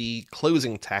then there's the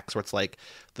closing text where it's like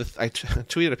I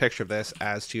tweeted a picture of this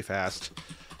as Too Fast,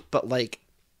 but like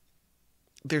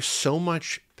there's so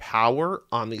much power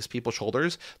on these people's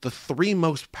shoulders. The three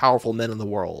most powerful men in the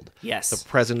world. Yes. The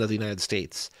President of the United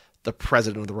States, the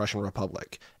President of the Russian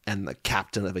Republic, and the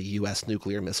captain of a U.S.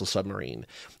 nuclear missile submarine.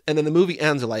 And then the movie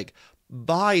ends like,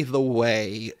 by the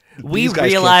way, we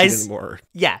realized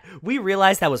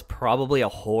that was probably a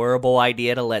horrible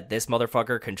idea to let this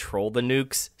motherfucker control the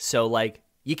nukes. So like,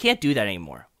 you can't do that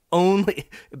anymore. Only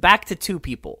back to two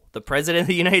people, the President of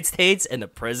the United States and the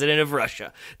President of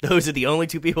Russia. Those are the only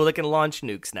two people that can launch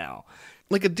nukes now.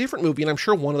 Like a different movie, and I'm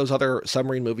sure one of those other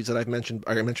submarine movies that I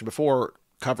mentioned before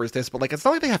covers this, but like, it's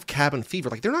not like they have cabin fever.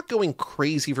 Like, they're not going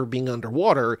crazy for being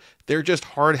underwater. They're just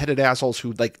hard-headed assholes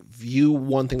who like view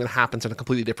one thing that happens in a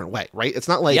completely different way, right? It's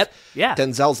not like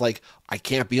Denzel's like, I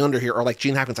can't be under here, or like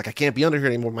Gene Hackman's like, I can't be under here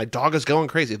anymore. My dog is going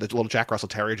crazy. The little Jack Russell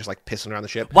Terrier just like pissing around the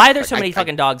ship. Why are there so many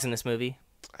fucking dogs in this movie?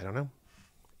 I don't know.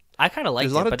 I kind of like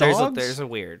it, but there's a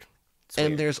weird.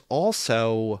 And there's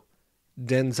also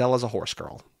Denzel as a horse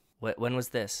girl. When was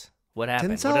this? What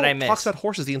happened? Denzel what did I miss? Talks about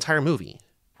horses the entire movie.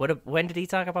 When did he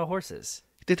talk about horses?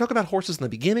 They talk about horses in the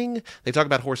beginning. They talk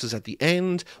about horses at the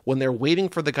end when they're waiting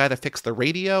for the guy to fix the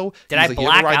radio. Did I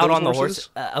black out on the horses?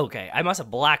 Okay, I must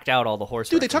have blacked out all the horse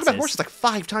Dude, references. They talk about horses like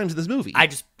 5 times in this movie. I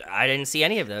didn't see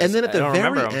any of those. And then at the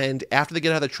very end, after they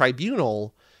get out of the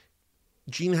tribunal,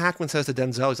 Gene Hackman says to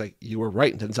Denzel, he's like, you were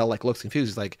right. And Denzel like looks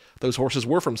confused. He's like, those horses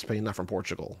were from Spain, not from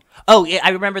Portugal. Oh, yeah, I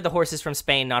remember the horses from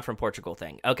Spain, not from Portugal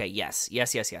thing. Okay, yes.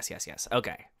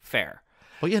 Okay, fair.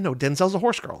 Well, yeah, no, Denzel's a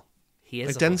horse girl. He is.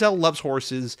 Like, Denzel loves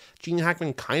horses. Gene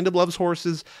Hackman kind of loves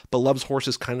horses, but loves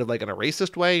horses kind of like in a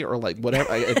racist way or like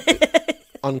whatever.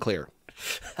 Unclear.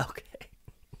 Okay.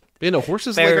 But, you know,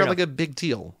 horses are like a big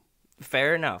deal.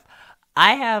 Fair enough.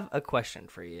 I have a question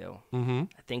for you. Mm-hmm.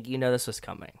 I think you know this was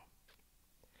coming.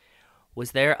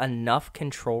 Was there enough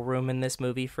control room in this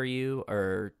movie for you,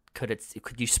 or could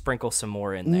you sprinkle some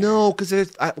more in there? No, because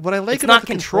what I like about the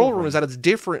control room is that it's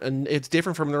different, and it's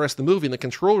different from the rest of the movie. And the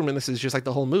control room in this is just like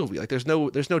the whole movie. Like there's no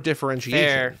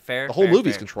differentiation. Fair. The whole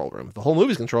movie's control room. If the whole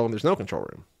movie's control room, there's no control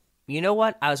room. You know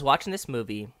what? I was watching this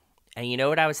movie, and you know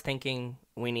what I was thinking?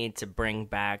 We need to bring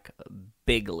back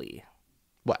bigly.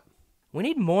 What? We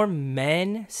need more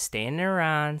men standing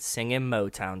around singing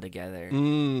Motown together.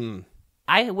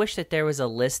 I wish that there was a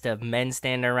list of men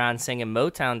standing around singing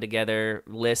Motown together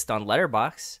list on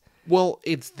Letterboxd. Well,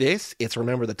 it's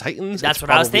Remember the Titans. That's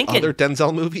what I was thinking. Other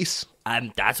Denzel movies.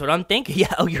 That's what I'm thinking.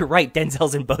 Yeah, oh, you're right.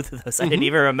 Denzel's in both of those. I didn't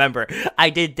even remember. I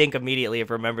did think immediately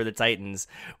of Remember the Titans,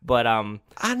 but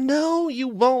I know you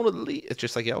won't leave. It's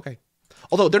just like, yeah, okay.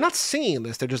 Although they're not singing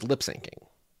this, they're just lip syncing.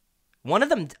 One of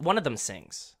them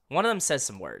sings. One of them says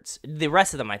some words. The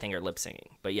rest of them, I think, are lip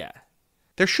singing. But yeah.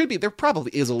 There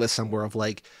probably is a list somewhere of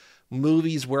like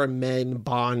movies where men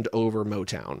bond over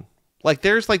Motown. Like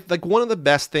there's like one of the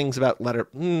best things about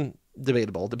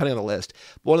debatable depending on the list.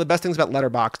 But one of the best things about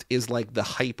Letterboxd is like the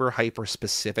hyper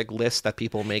specific list that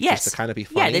people make just to kind of be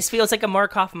funny. Yeah, this feels like a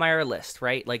Mark Hoffmeyer list,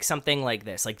 right? Like something like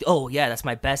this. Like, oh yeah, that's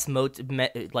my best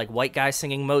like white guy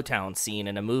singing Motown scene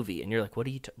in a movie, and you're like, what?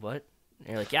 And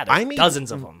you're like, yeah, there's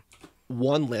dozens of them.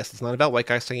 One list. It's not about white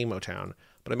guys singing Motown.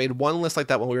 But I made one list like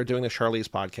that when we were doing the Charlize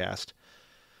podcast.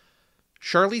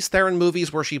 Charlize Theron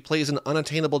movies where she plays an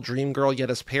unattainable dream girl yet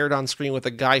is paired on screen with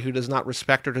a guy who does not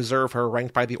respect or deserve her,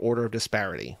 ranked by the order of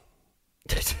disparity.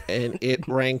 And it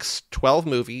ranks 12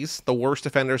 movies. The worst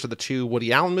offenders are the 2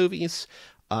 Woody Allen movies.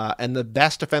 And the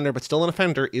best offender, but still an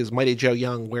offender, is Mighty Joe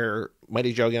Young, where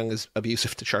Mighty Joe Young is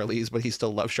abusive to Charlize, but he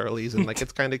still loves Charlize. And like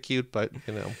it's kind of cute, but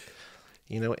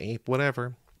ape,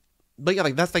 whatever. But yeah,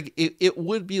 like that's like, it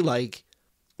would be like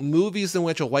movies in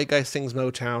which a white guy sings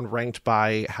Motown ranked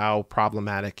by how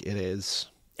problematic it is.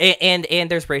 And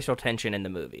there's racial tension in the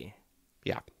movie.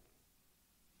 Yeah.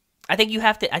 I think you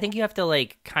have to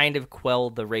like kind of quell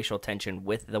the racial tension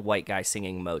with the white guy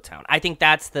singing Motown. I think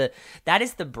that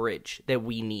is the bridge that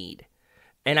we need.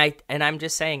 And I'm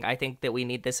just saying, I think that we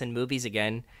need this in movies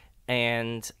again.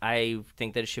 And I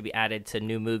think that it should be added to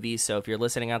new movies. So if you're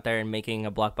listening out there and making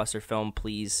a blockbuster film,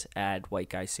 please add white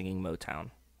guy singing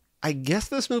Motown. I guess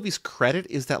this movie's credit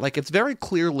is that like it's very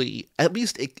clearly, at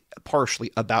least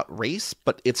partially, about race,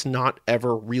 but it's not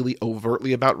ever really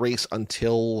overtly about race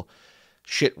until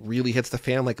shit really hits the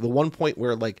fan. Like the one point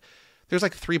where like there's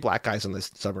like 3 black guys in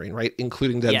this submarine, right?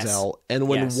 Including Denzel. Yes. And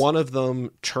when one of them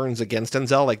turns against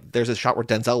Denzel, like there's a shot where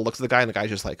Denzel looks at the guy and the guy's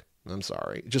just like, I'm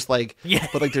sorry. Just like, yeah.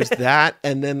 But like there's that.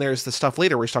 And then there's the stuff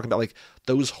later where he's talking about like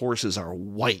those horses are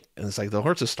white. And it's like the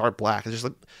horses start black. It's just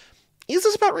like, is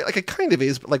this about like it kind of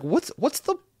is, but like what's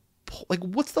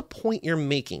the point you're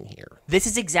making here? This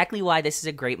is exactly why this is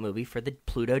a great movie for the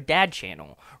Pluto Dad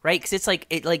channel, right? Because it's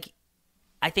like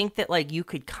I think that like you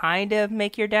could kind of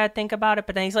make your dad think about it,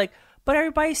 but then he's like, but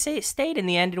everybody stayed in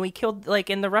the end, and we killed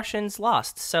and the Russians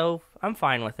lost, so I'm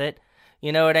fine with it.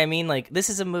 You know what I mean? Like this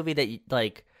is a movie that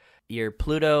like your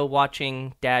Pluto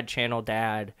watching dad channel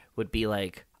dad would be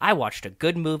like, I watched a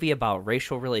good movie about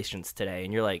racial relations today,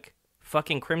 and you're like,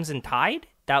 fucking Crimson Tide?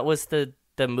 That was the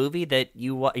movie that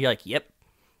you're like, yep,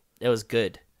 it was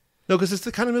good. No, because it's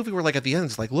the kind of movie where like at the end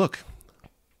it's like, look,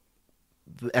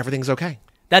 everything's okay.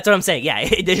 That's what I'm saying. Yeah,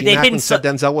 Gene Hackman said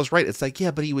Denzel was right. It's like,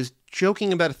 yeah, but he was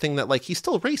joking about a thing that like he's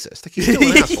still racist. Like he's still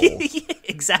an asshole. Yeah,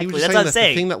 exactly. He was That's saying what I'm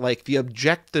saying. The thing that like the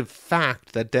objective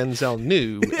fact that Denzel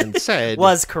knew and said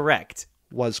was correct.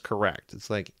 It's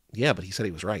like, yeah, but he said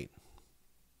he was right.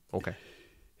 Okay.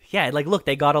 Yeah, like, look,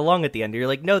 they got along at the end. You're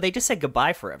like, no, they just said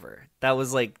goodbye forever. That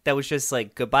was just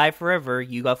like, goodbye forever.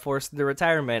 You got forced into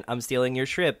retirement. I'm stealing your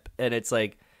ship. And it's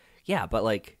like, yeah, but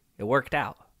like, it worked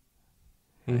out.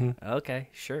 Mm-hmm. Okay,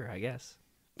 sure, I guess.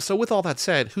 So with all that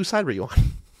said, whose side were you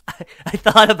on? I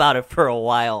thought about it for a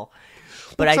while.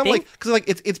 But I think... Because like,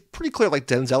 it's pretty clear, like,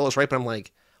 Denzel is right, but I'm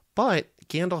like, but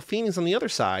Gandolfini's on the other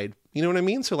side. You know what I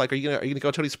mean? So like, are you gonna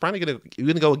go Tony Soprano? Are you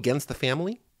gonna go against the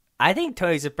family? I think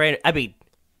Tony Soprano... I mean...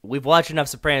 We've watched enough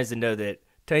Sopranos to know that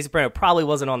Tony Soprano probably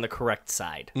wasn't on the correct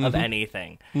side of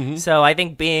anything. Mm-hmm. So I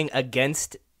think being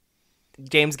against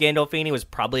James Gandolfini was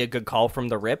probably a good call from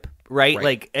the rip, right?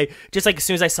 Like, just like as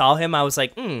soon as I saw him, I was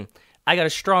like, I got a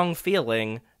strong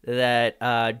feeling that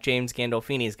James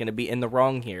Gandolfini is going to be in the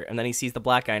wrong here. And then he sees the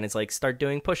black guy and is like, start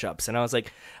doing push-ups. And I was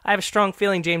like, I have a strong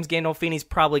feeling James Gandolfini's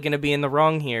probably going to be in the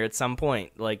wrong here at some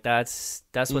point. Like, that's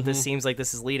what this seems like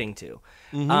this is leading to.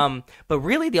 Mm-hmm. But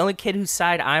really, the only kid whose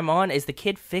side I'm on is the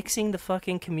kid fixing the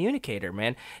fucking communicator,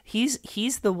 man. He's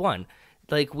the one.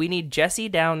 Like, we need Jesse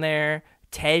down there,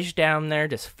 Tej down there,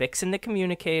 just fixing the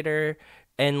communicator.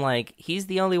 And, like, he's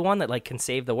the only one that, like, can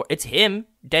save the world. It's him.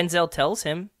 Denzel tells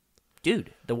him,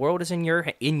 dude, the world is in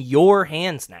your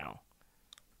hands now.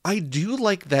 I do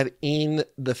like that in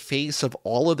the face of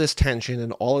all of this tension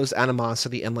and all of this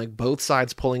animosity and like both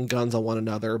sides pulling guns on one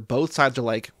another, both sides are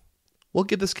like, we'll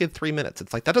give this kid 3 minutes.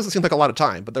 It's like, that doesn't seem like a lot of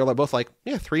time, but they're like both like,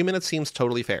 yeah, 3 minutes seems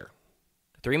totally fair.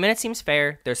 3 minutes seems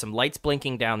fair. There's some lights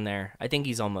blinking down there. I think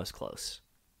he's almost close.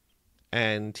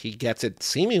 And he gets it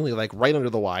seemingly like right under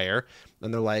the wire.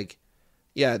 And they're like,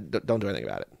 yeah, don't do anything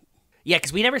about it. Yeah,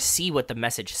 because we never see what the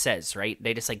message says, right?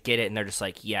 They just like get it and they're just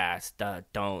like, yeah,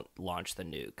 don't launch the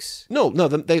nukes. No,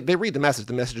 they read the message.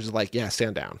 The message is like, yeah,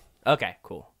 stand down. Okay,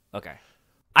 cool. Okay.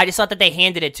 I just thought that they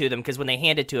handed it to them because when they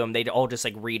hand it to them, they'd all just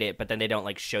like read it, but then they don't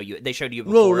like show you. They showed you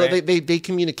before. No, they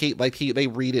communicate like they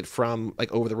read it from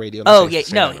like over the radio. Oh yeah,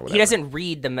 no, he doesn't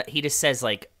read them. He just says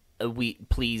like, "We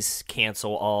please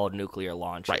cancel all nuclear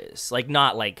launches." Right. Like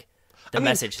not like the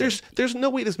message. There's no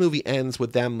way this movie ends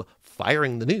with them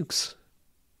firing the nukes.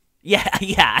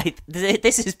 Yeah.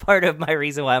 This is part of my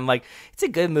reason why I'm like, it's a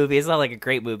good movie. It's not like a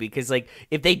great movie because, like,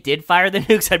 if they did fire the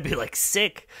nukes, I'd be like,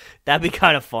 sick. That'd be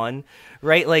kind of fun,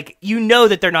 right? Like, you know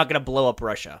that they're not going to blow up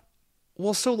Russia.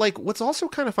 Well, so like, what's also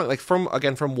kind of fun, like from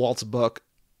Walt's book,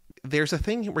 there's a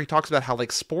thing where he talks about how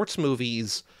like sports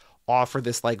movies offer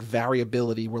this like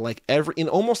variability where like in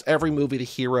almost every movie the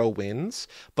hero wins,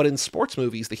 but in sports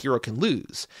movies the hero can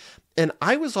lose, and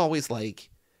I was always like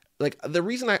the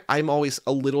reason I'm always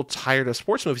a little tired of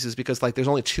sports movies is because like there's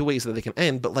only two ways that they can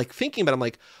end, but like thinking about it, I'm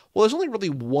like, well, there's only really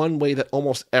one way that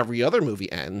almost every other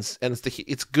movie ends, and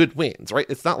it's good wins, right?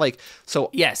 It's not like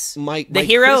so. Yes, my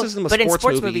hero, criticism of but in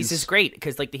sports movies is great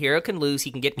because like the hero can lose,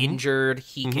 he can get injured,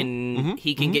 he can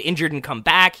get injured and come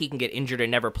back, he can get injured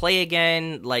and never play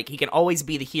again. Like he can always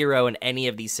be the hero in any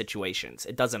of these situations.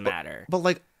 It doesn't matter. But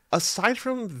like, aside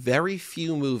from very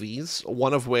few movies,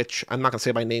 one of which I'm not gonna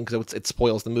say by name because it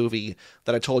spoils the movie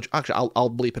that I told you. Actually, I'll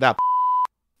bleep it out.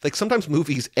 Like sometimes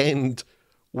movies end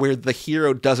where the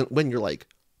hero doesn't win. You're like,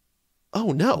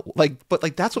 oh no,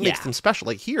 but that's what makes them special.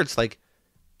 Like here, it's like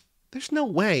there's no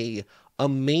way a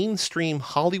mainstream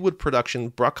Hollywood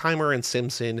production, Bruckheimer and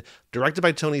Simpson, directed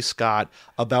by Tony Scott,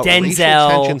 about Denzel, racial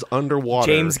tensions underwater,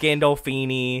 James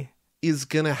Gandolfini, is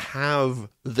gonna have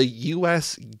the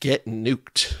U.S. get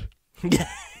nuked. Yeah,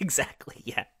 exactly,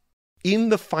 yeah. In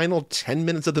the final 10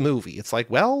 minutes of the movie, it's like,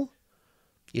 well,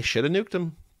 you should have nuked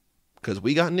them, because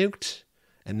we got nuked,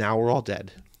 and now we're all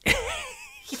dead.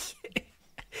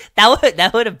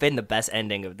 That would have been the best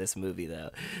ending of this movie,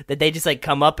 though. That they just, like,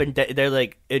 come up and they're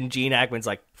like, and Gene Hackman's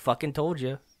like, fucking told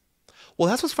you. Well,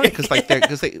 that's what's funny, because like, I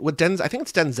think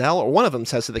it's Denzel, or one of them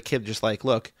says to the kid, just like,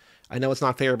 look, I know it's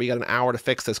not fair, but you got an hour to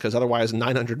fix this because otherwise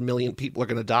 900 million people are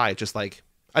going to die. Just like,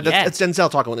 it's Denzel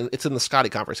talking. It's in the Scotty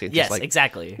conversation. Yes, just like,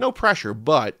 exactly. No pressure,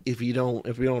 but if we don't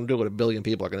do it, 1 billion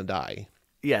people are going to die.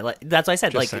 Yeah, like, that's what I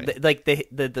said. Just like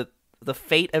the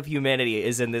fate of humanity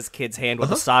is in this kid's hand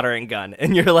with a soldering gun,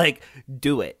 and you're like,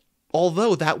 do it.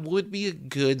 Although that would be a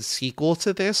good sequel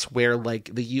to this, where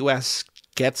like the U.S.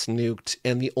 gets nuked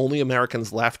and the only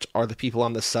Americans left are the people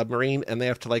on the submarine, and they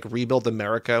have to like rebuild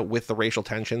America with the racial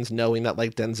tensions, knowing that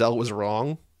like Denzel was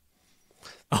wrong.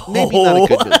 Maybe not a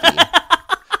good movie.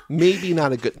 Maybe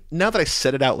not a good. Now that I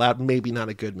said it out loud, maybe not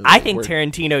a good movie. I think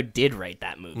Tarantino did write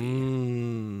that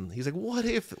movie. He's like, what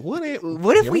if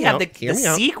we have the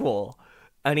sequel?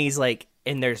 And he's like,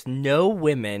 and there's no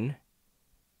women,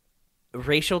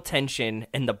 racial tension,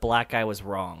 and the black guy was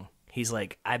wrong. He's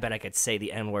like, I bet I could say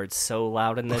the N-word so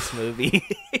loud in this movie.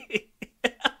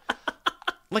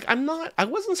 Like, I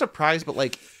wasn't surprised, but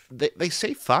like, they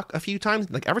say fuck a few times.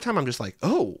 Like, every time I'm just like,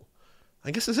 oh,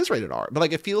 I guess this is rated R. But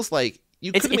like, it feels like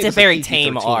it's a very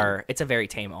tame R. It's a very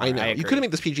tame R. I know. You could have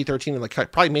made this PG-13 and like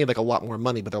probably made like a lot more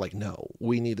money, but they're like, no,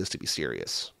 we need this to be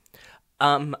serious.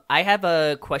 I have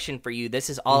a question for you. This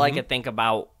is all I could think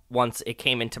about once it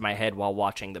came into my head while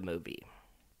watching the movie.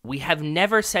 We have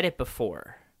never said it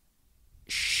before.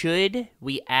 Should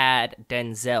we add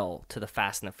Denzel to the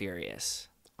Fast and the Furious?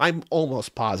 I'm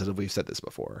almost positive we've said this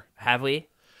before. Have we?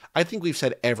 I think we've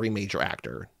said every major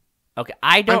actor. Okay,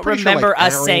 I don't remember sure, like,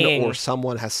 us Aaron saying... or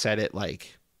someone has said it,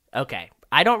 like... Okay,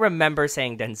 I don't remember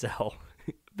saying Denzel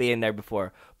being there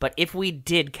before, but if we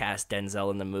did cast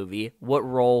Denzel in the movie, what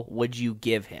role would you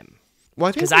give him?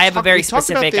 Well, because I have a very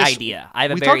specific idea.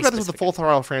 We talked about this with the Full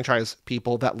Throttle franchise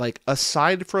people, that, like,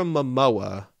 aside from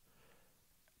Momoa,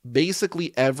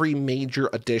 basically every major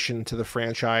addition to the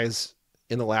franchise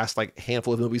in the last, like,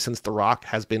 handful of movies since The Rock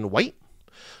has been white.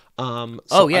 I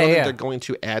don't think they're going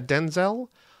to add Denzel.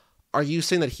 Are you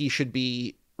saying that he should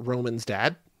be Roman's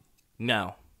dad?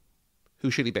 No.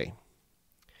 Who should he be?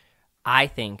 I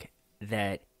think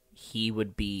that he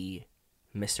would be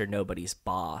Mr. Nobody's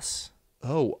boss.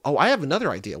 Oh, I have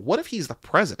another idea. What if he's the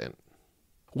president?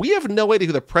 We have no idea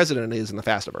who the president is in the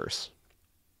Fastiverse.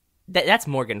 That's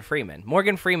Morgan Freeman.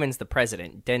 Morgan Freeman's the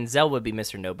president. Denzel would be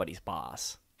Mr. Nobody's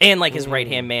boss. And like his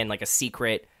right-hand man, like a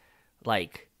secret,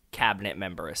 like, cabinet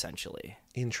member, essentially.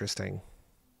 Interesting.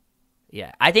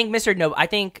 Yeah, I think Mr.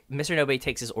 Nobody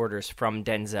takes his orders from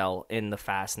Denzel in the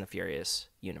Fast and the Furious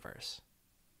universe.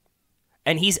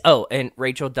 And and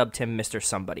Rachel dubbed him Mr.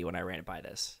 Somebody when I ran it by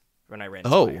this. When I ran it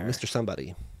by her. Mr.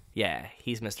 Somebody. Yeah,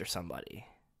 he's Mr. Somebody.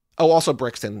 Oh, also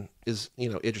Brixton is,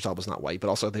 Idris Elba's not white, but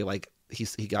also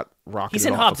he got rocketed he's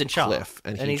in off Hobbs a and Shaw. cliff,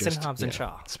 and he's in Hobbs and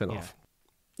Shaw. Spin-off.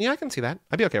 Yeah, I can see that.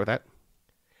 I'd be okay with that.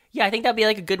 Yeah, I think that'd be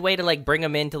like a good way to like bring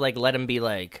him in to like let him be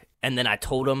like, and then I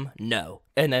told him no,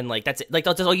 and then like that's it. Like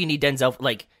that's all you need. Denzel,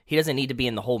 like he doesn't need to be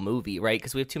in the whole movie, right?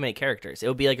 Because we have too many characters. It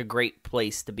would be like a great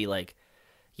place to be like,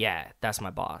 yeah, that's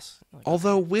my boss. Like,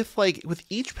 although with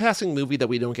each passing movie that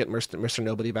we don't get Mr.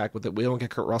 Nobody back, with it, we don't get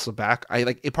Kurt Russell back. Part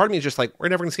of me is just like, we're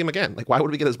never gonna see him again. Like, why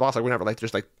would we get his boss? Like, we're never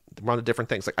just like run to different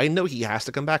things. Like, I know he has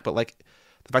to come back, but like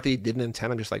the fact that he didn't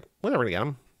intend, I'm just like, we're never gonna get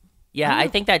him. Yeah, I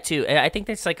think that too. I think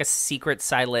that's like a secret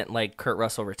silent, like Kurt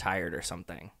Russell retired or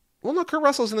something. Well, no, Kurt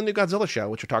Russell's in the new Godzilla show,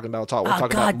 which we're talking about. We'll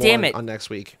talk about more on next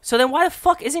week. So then why the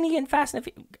fuck isn't he in Fast and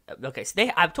Furious? Okay, so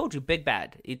I've told you, big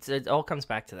bad. It all comes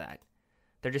back to that.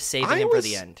 They're just saving him for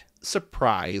the end.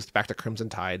 Surprised, back to Crimson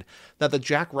Tide, that the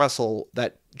Jack Russell,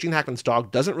 that Gene Hackman's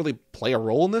dog, doesn't really play a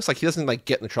role in this. Like, he doesn't like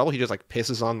get in trouble. He just like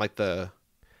pisses on like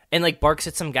and like barks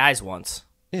at some guys once.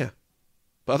 Yeah.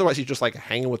 But otherwise, he's just like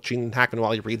hanging with Gene Hackman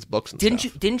while he reads books and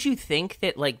stuff. Didn't you think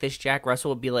that like this Jack Russell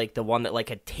would be like the one that like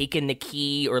had taken the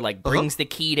key or like brings the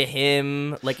key to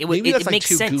him? Like it would. Maybe that's like makes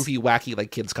too sense. goofy, wacky, like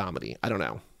kids comedy. I don't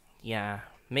know. Yeah,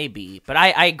 maybe. But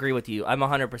I agree with you. I'm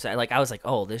 100%. Like I was like,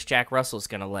 oh, this Jack Russell's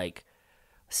gonna like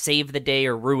save the day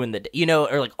or ruin the day,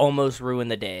 or like almost ruin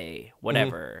the day,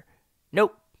 whatever.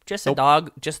 Nope, just a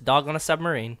dog on a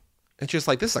submarine. It's just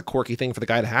like, this is a quirky thing for the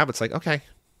guy to have. It's like, okay.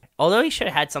 Although he should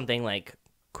have had something like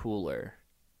cooler,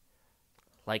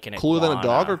 like an cooler iguana. than a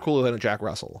dog or cooler than a Jack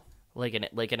Russell, like an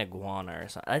iguana or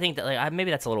something. I think that like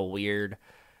maybe that's a little weird.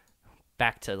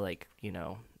 Back to like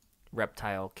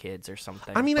reptile kids or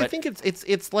something. I mean, I think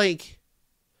it's like,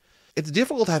 it's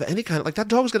difficult to have any kind of like, that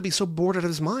dog's gonna be so bored out of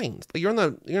his mind. Like, you're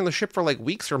on the ship for like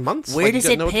weeks or months. Where does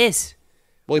it piss?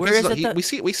 Well, we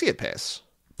see it piss.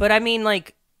 But I mean,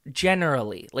 like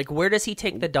generally, like where does he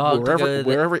take the dog?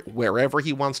 Wherever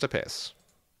he wants to piss.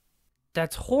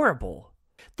 That's horrible.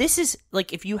 This is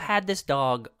like if you had this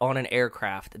dog on an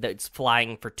aircraft that's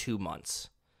flying for 2 months.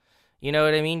 You know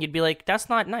what I mean? You'd be like, that's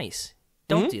not nice.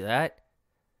 Don't do that.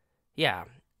 Yeah,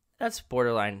 that's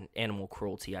borderline animal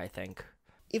cruelty, I think.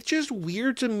 It's just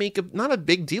weird to make not a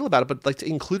big deal about it, but like to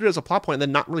include it as a plot point and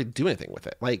then not really do anything with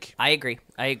it. Like, I agree.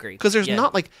 Because there's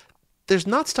not like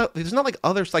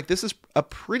others. Like, this is a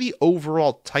pretty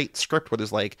overall tight script where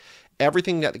there's like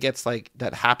everything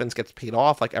that happens gets paid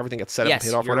off. Like, everything gets set up and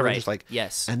paid off, whatever. Right. Just like,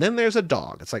 yes. And then there's a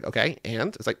dog. It's like, okay,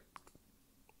 and it's like,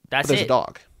 that's there's a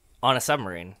dog on a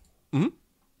submarine. Mm-hmm.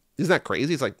 Isn't that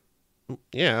crazy? It's like,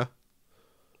 yeah.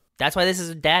 That's why this is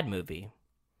a dad movie.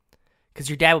 Because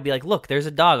your dad would be like, look, there's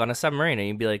a dog on a submarine. And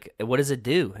you'd be like, what does it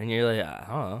do? And you're like, I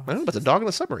don't know. I don't know, but it's a dog on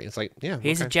a submarine. It's like, yeah.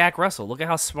 He's a Jack Russell. Look at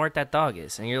how smart that dog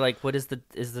is. And you're like, what is the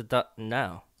dog?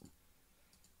 No.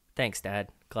 Thanks, Dad.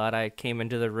 Glad I came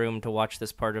into the room to watch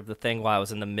this part of the thing while I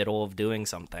was in the middle of doing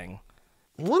something.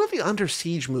 One of the Under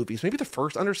Siege movies, maybe the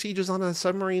first Under Siege is on a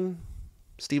submarine.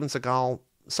 Steven Seagal.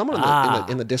 Someone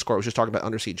in the Discord was just talking about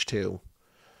Under Siege 2,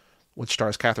 which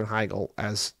stars Katherine Heigl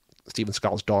as Steven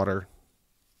Seagal's daughter.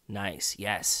 Nice,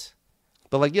 yes.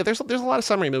 But like, yeah, there's a lot of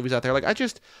submarine movies out there. Like,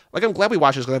 I'm glad we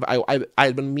watched this because I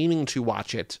had been meaning to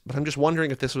watch it, but I'm just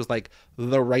wondering if this was like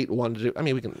the right one to do. I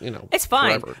mean, we can, it's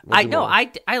fine. I know.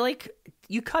 More. I like,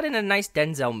 you cut in a nice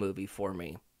Denzel movie for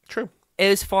me. True. It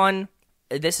was fun.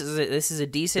 This is a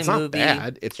decent movie. It's not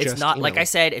bad. It's just not like I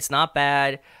said. It's not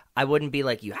bad. I wouldn't be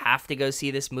like, you have to go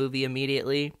see this movie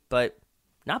immediately, but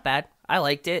not bad. I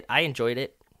liked it. I enjoyed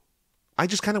it. I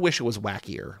just kind of wish it was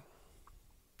wackier.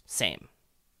 Same.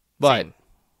 But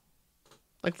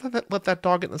like, let that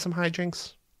dog get into some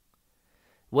hijinks.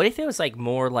 What if it was like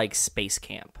more like Space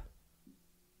Camp?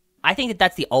 I think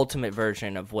that's the ultimate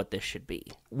version of what this should be.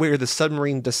 Where the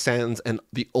submarine descends and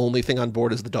the only thing on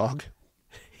board is the dog.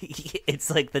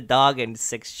 It's like the dog and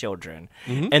 6 children.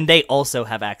 Mm-hmm. And they also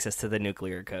have access to the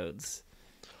nuclear codes.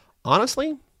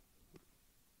 Honestly,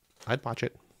 I'd watch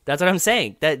it. That's what I'm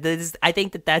saying. I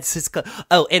think that's his...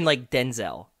 Oh, and like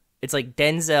Denzel. It's like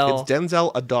Denzel... It's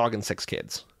Denzel, a dog, and 6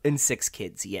 kids. And 6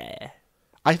 kids, yeah.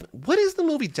 What is the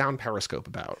movie Down Periscope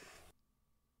about?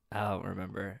 I don't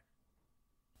remember.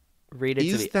 Read it to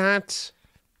me. Is that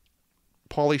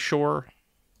Pauly Shore?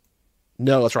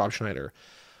 No, that's Rob Schneider.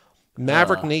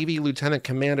 Maverick Navy Lieutenant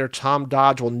Commander Tom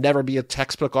Dodge will never be a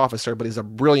textbook officer, but he's a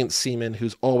brilliant seaman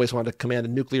who's always wanted to command a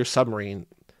nuclear submarine.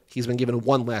 He's been given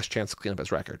one last chance to clean up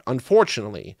his record.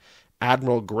 Unfortunately,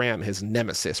 Admiral Graham, his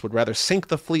nemesis, would rather sink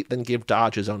the fleet than give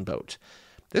Dodge his own boat.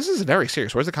 This is very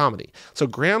serious. Where's the comedy? So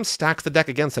Graham stacks the deck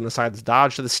against him and assigns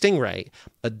Dodge to the Stingray,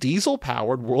 a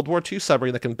diesel-powered World War II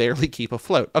submarine that can barely keep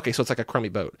afloat. Okay, so it's like a crummy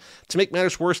boat. To make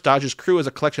matters worse, Dodge's crew is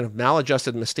a collection of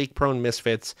maladjusted, mistake-prone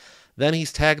misfits. Then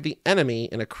he's tagged the enemy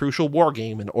in a crucial war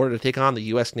game in order to take on the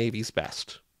U.S. Navy's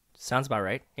best. Sounds about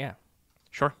right. Yeah.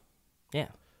 Sure. Yeah.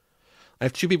 I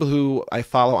have two people who I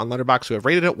follow on Letterboxd who have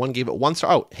rated it. One gave it 1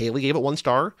 star. Oh, Haley gave it 1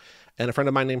 star. And a friend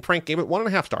of mine named Frank gave it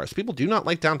 1.5 stars. People do not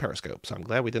like Down Periscope, so I'm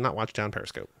glad we did not watch Down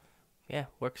Periscope. Yeah,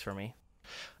 works for me.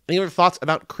 Any other thoughts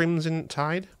about Crimson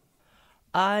Tide?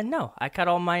 No. I cut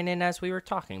all mine in as we were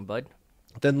talking, bud.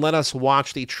 Then let us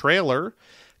watch the trailer.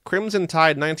 Crimson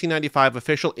Tide 1995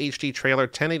 official HD trailer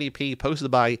 1080p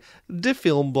posted by The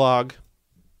Film Blog.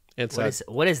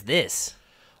 What is this?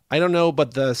 I don't know,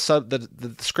 but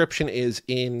the description is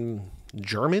in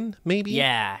German, maybe?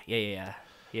 Yeah.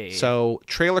 So,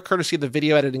 trailer courtesy of the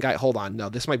video editing guy. Hold on. No,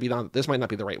 this might not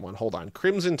be the right one. Hold on.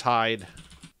 Crimson Tide.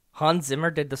 Hans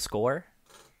Zimmer did the score?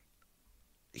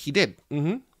 He did.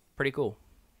 Mm-hmm. Pretty cool.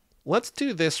 Let's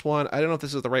do this one. I don't know if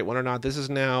this is the right one or not. This is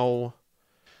now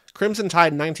Crimson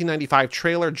Tide 1995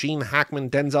 trailer. Gene Hackman,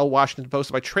 Denzel Washington,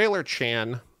 posted by Trailer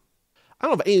Chan. I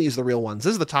don't know if any of these are the real ones.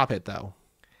 This is the top hit, though.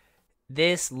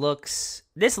 This looks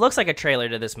like a trailer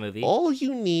to this movie. All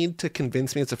you need to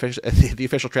convince me it's official, the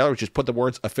official trailer, which is put the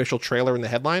words "official trailer" in the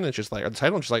headline. It's just like, or the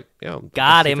title, just like,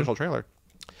 got him. Official trailer.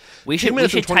 We should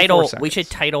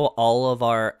title all of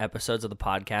our episodes of the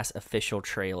podcast "Official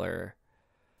Trailer."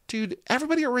 Dude,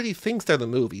 everybody already thinks they're the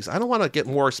movies. I don't want to get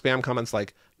more spam comments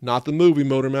like, "Not the movie,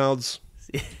 Motor Mouths."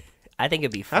 I think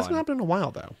it'd be fun. Hasn't happened in a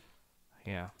while though.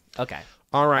 Yeah. Okay.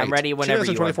 All right. I'm ready whenever 2 minutes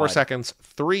and you are, 24 bud. seconds.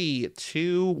 3,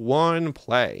 2, 1,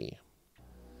 play.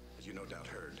 As you no doubt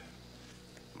heard,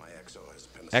 my XO has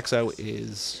been XO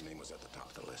is Your name was at the top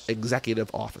of the list. executive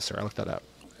officer. I looked that up.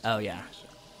 Oh yeah.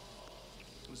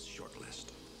 It was a short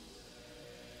list.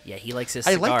 Yeah, he likes his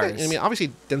I cigars. like that. I mean, obviously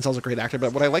Denzel's a great actor,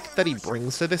 but what I like that he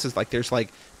brings to this is like there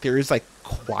is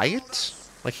quiet.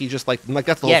 Like he just like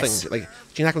that's the whole thing. Like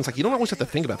Gene Hackman's like, you don't always have to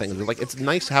think about things. Like it's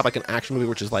nice to have like an action movie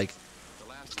which is like,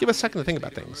 just give a second to think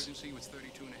about things. Emergency was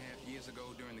 32 and a half years ago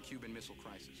during the Cuban Missile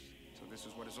Crisis. So this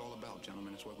is what it's all about,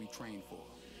 gentlemen. It's what we train for.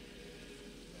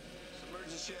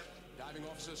 Submerge the ship. Diving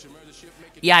officer, submerge the ship.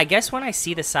 Make it. Yeah, I guess when I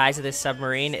see the size of this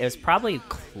submarine, it was probably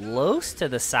close to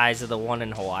the size of the one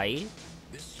in Hawaii.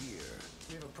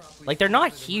 Like, they're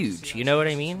not huge, you know what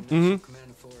I mean?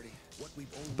 Mm-hmm.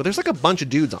 But there's like a bunch of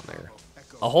dudes on there.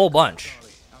 A whole bunch.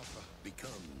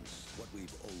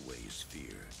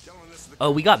 Oh,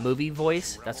 we got movie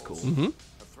voice? That's cool. Mm-hmm.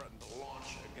 Threatened to launch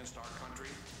against our country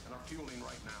and are fueling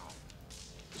right now.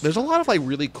 There's a lot of like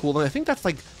really cool, and I think that's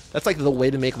like the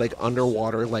way to make like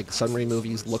underwater like submarine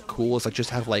movies look cool. Is like just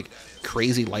have like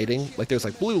crazy lighting. Like there's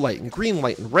like blue light and green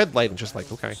light and red light, and just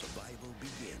like okay.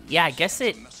 Yeah, I guess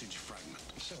it.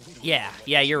 Yeah,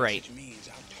 you're right.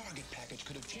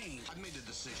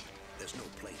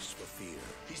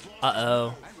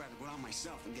 Uh-oh.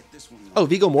 Oh,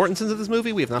 Viggo Mortensen's in this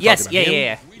movie. We have not Yes, talked about him.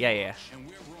 yeah. And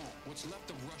we're wrong. What's left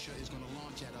of Russia is going to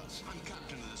launch at us. I'm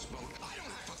captain of this boat. I don't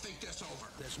have to think this over.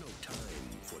 There's no time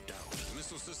for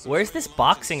doubt. Where's this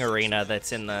boxing arena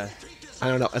that's in the... I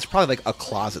don't know. It's probably like a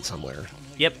closet somewhere.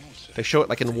 Yep. They show it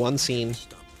like in one scene.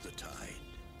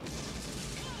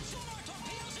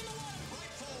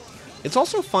 It's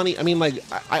also funny. I mean, like,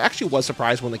 I actually was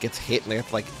surprised when it gets hit and they have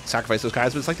to, like, sacrifice those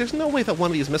guys. But it's like, there's no way that one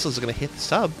of these missiles is going to hit the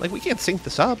sub. Like, we can't sink the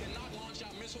sub.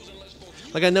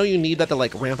 Like, I know you need that to,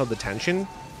 like, ramp up the tension,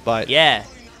 but... Yeah.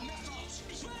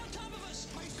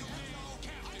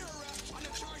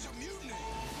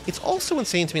 It's also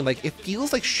insane to me, like, it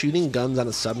feels like shooting guns on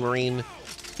a submarine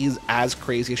is as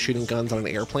crazy as shooting guns on an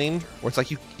airplane. Where it's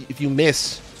like, if you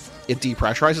miss... it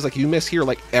depressurizes. Like, you miss here,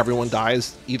 like, everyone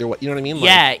dies either way. You know what I mean?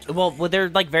 Like, Yeah, well, they're,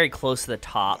 like, very close to the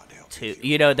top, too.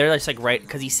 You know, they're just, like, right...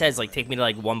 Because he says, like, take me to,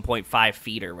 like, 1.5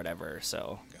 feet or whatever,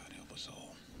 so...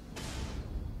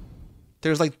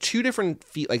 There's, like, 2 different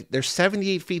feet. Like, there's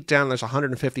 78 feet down, there's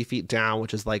 150 feet down,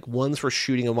 which is, like, one's for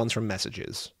shooting and one's for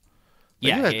messages.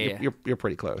 Like, Yeah. You're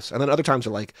pretty close. And then other times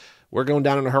are like, we're going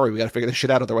down in a hurry. We got to figure this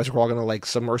shit out. Otherwise, we're all going to, like,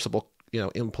 submersible,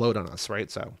 implode on us, right?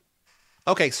 So...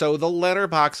 Okay, so the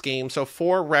Letterboxd game. So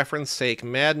for reference sake,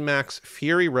 Mad Max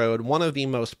Fury Road, one of the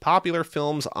most popular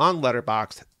films on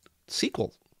Letterboxd,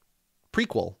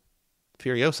 prequel,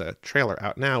 Furiosa, trailer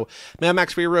out now. Mad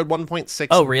Max Fury Road, 1.6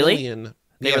 Oh, really? million.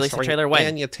 They released the trailer when?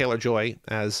 Anya Taylor-Joy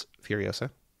as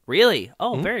Furiosa. Really?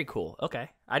 Oh, very cool. Okay.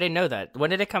 I didn't know that. When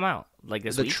did it come out? Like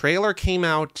this The week? trailer came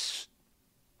out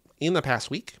in the past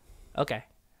week. Okay.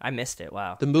 I missed it.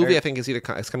 Wow. The movie, I think,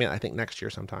 it's coming out, I think, next year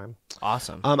sometime.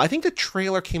 Awesome. I think the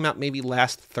trailer came out maybe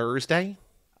last Thursday.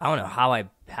 I don't know how I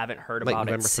haven't heard Like about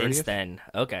it November since 30th? then.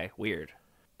 Okay, weird.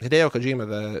 Hideo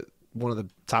Kojima, one of the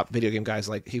top video game guys,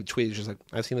 like he tweeted just like,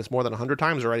 I've seen this more than 100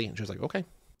 times already. And she was like, okay.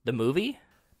 The movie?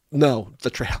 No, the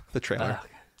trailer. Okay.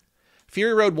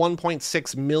 Fury Road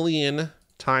 1.6 million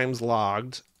times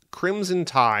logged. Crimson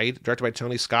Tide, directed by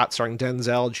Tony Scott, starring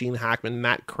Denzel, Gene Hackman,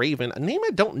 Matt Craven, a name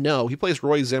I don't know. He plays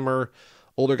Roy Zimmer,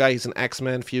 older guy. He's in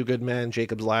X-Men, Few Good Men,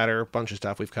 Jacob's Ladder, bunch of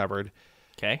stuff we've covered.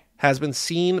 Okay. Has been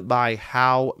seen by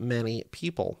how many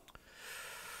people?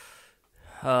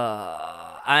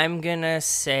 I'm gonna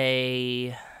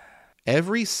say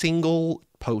Every single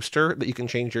poster that you can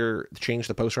change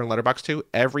the poster on Letterboxd to,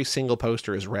 every single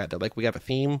poster is red. They're like, we have a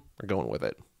theme, we're going with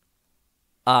it.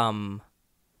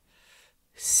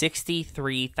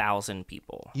 63,000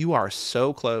 people. You are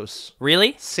so close.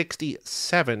 Really?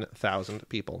 67,000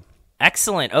 people.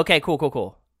 Excellent. Okay,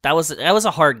 cool. That was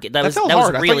a hard. That was hard. Was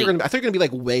I really. thought you were gonna be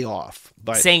like way off.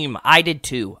 But Same. I did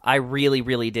too. I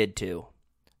really did too.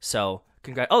 So,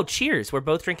 congrats. Oh, cheers. We're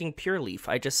both drinking Pure Leaf.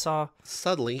 I just saw.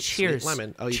 Suddenly, Cheers. Sweet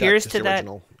lemon. Oh, you Cheers got to just that.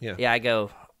 original. Yeah. Yeah, I go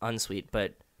unsweet,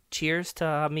 but cheers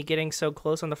to me getting so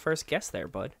close on the first guess there,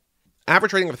 bud.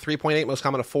 Average rating of 3.8, most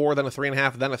common a 4, then a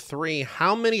 3.5, then a 3.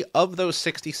 How many of those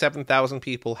 67,000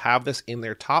 people have this in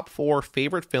their top 4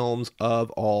 favorite films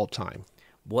of all time?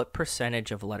 What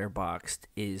percentage of Letterboxd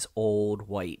is old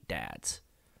white dads?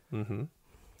 Mm-hmm.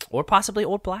 Or possibly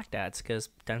old black dads, because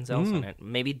Denzel's in it.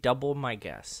 Maybe double my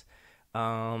guess.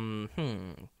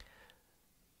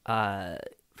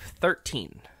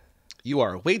 13. You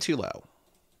are way too low.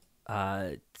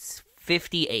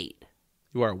 58.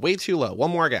 You are way too low. One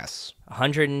more guess.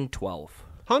 112.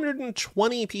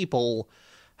 120 people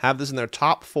have this in their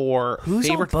top 4 Who's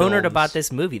all favorite bonered films about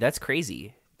this movie? That's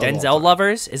crazy. of all Denzel time.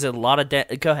 lovers? Is it a lot of...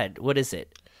 Go ahead. What is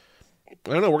it? I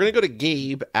don't know. We're going to go to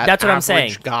Gabe at That's what I'm Average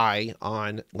saying. Guy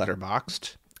on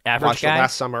Letterboxd. Average Watched Guy? it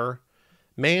last summer.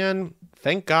 Man,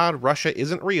 thank God Russia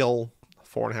isn't real.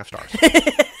 4.5 stars.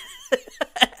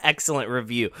 Excellent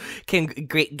review.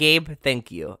 Great, Gabe,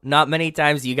 thank you. Not many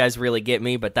times do you guys really get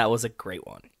me, but that was a great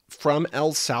one. From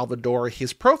El Salvador,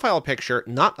 his profile picture,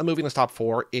 not a movie in his top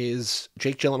 4, is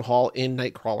Jake Gyllenhaal in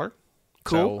Nightcrawler.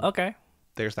 Cool. So, Okay.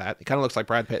 there's that. He kind of looks like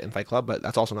Brad Pitt in Fight Club, but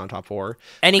that's also not in top 4.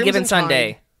 Any Crimson given Tide,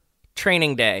 Sunday.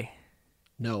 Training day.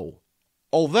 No.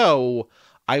 Although,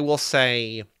 I will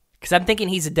say... Because I'm thinking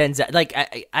he's a Denzel. Like,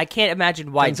 I can't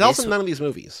imagine why Denzel's this... in none of these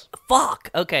movies. Fuck.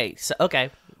 Okay. So,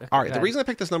 okay. All right, the reason I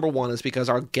picked this number 1 is because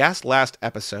our guest last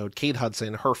episode, Kate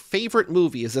Hudson, her favorite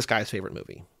movie is this guy's favorite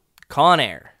movie. Con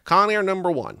Air. Con Air number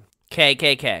 1.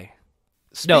 KKK.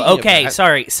 Speaking No, of okay. that-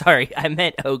 Sorry. I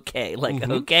meant okay. Like,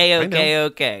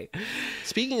 okay.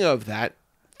 Speaking of that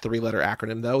 3-letter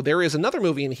acronym, though, there is another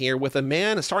movie in here with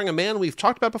starring a man we've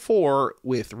talked about before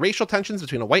with racial tensions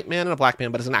between a white man and a black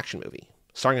man, but it's an action movie.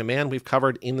 Starring a man we've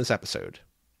covered in this episode.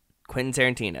 Quentin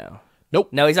Tarantino. Nope.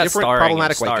 No, he's not Different starring.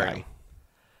 problematic He's white starring. guy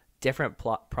Different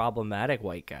problematic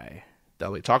white guy.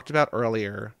 that we talked about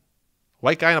earlier.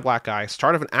 White guy and a black guy,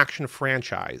 start of an action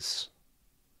franchise.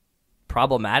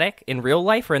 Problematic in real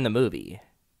life or in the movie?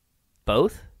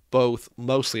 Both? Both,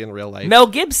 mostly in real life. Mel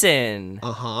Gibson.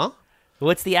 Uh-huh.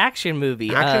 What's the action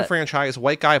movie? Action franchise,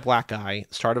 white guy, black guy,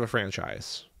 start of a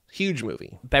franchise. Huge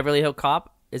movie. Beverly Hill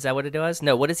Cop? Is that what it was?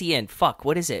 No, what is he in? Fuck,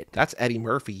 what is it? That's Eddie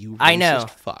Murphy, you racist I know.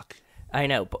 fuck. I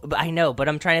know, but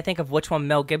I'm trying to think of which one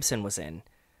Mel Gibson was in.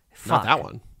 Not Fuck. that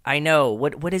one. I know.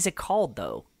 What is it called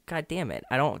though? God damn it.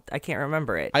 I can't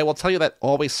remember it. I will tell you that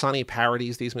Always Sunny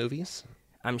parodies these movies.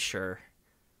 I'm sure.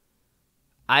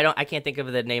 I can't think of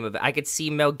the name of it. I could see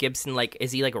Mel Gibson, like,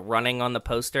 is he like running on the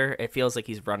poster? It feels like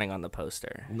he's running on the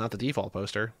poster. Not the default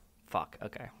poster. Fuck,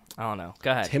 okay. I don't know.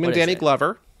 Go ahead. Him What and is Danny it?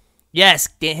 Glover. Yes,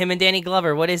 him and Danny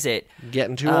Glover. What is it?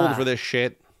 Getting too old for this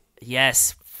shit.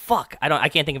 Yes. Fuck. I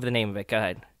can't think of the name of it. Go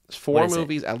ahead. There's What 4 is it?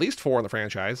 movies, at least 4 in the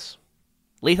franchise.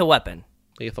 Lethal Weapon.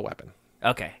 Lethal Weapon.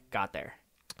 Okay, got there.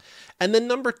 And then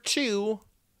number 2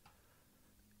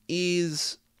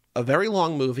 is a very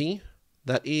long movie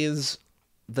that is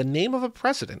the name of a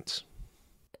president.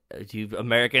 You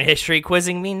American history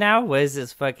quizzing me now? What is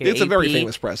this fucking It's a very AP?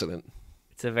 famous president.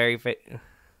 It's a very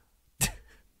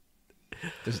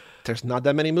There's not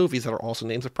that many movies that are also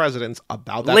names of presidents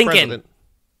about that Lincoln. president.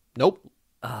 Nope.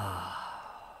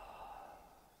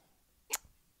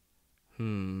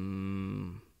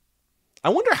 I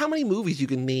wonder how many movies you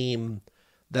can name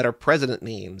that are president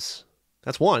names.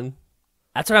 That's one.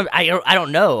 That's what I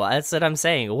don't know. That's what I'm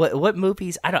saying. What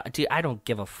movies? I don't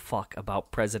give a fuck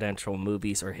about presidential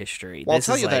movies or history. Well, I'll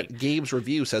tell you that Gabe's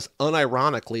review says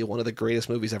unironically one of the greatest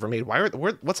movies ever made.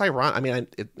 What's ironic? I mean,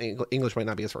 English might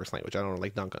not be his first language. I don't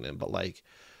like dunk on him, but like,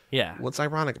 yeah. What's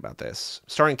ironic about this?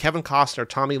 Starring Kevin Costner,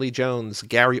 Tommy Lee Jones,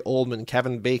 Gary Oldman,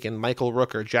 Kevin Bacon, Michael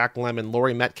Rooker, Jack Lemmon,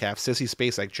 Laurie Metcalf, Sissy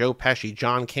Spacek, Joe Pesci,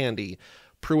 John Candy,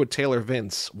 Pruitt Taylor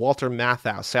Vince, Walter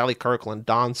Matthau, Sally Kirkland,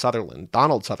 Donald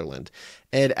Sutherland,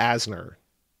 Ed Asner,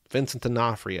 Vincent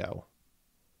D'Onofrio,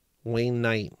 Wayne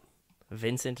Knight.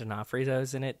 Vincent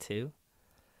D'Onofrio's in it too?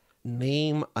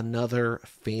 Name another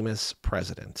famous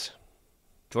president.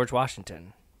 George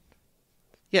Washington.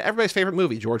 Yeah, everybody's favorite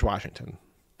movie, George Washington.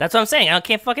 That's what I'm saying. I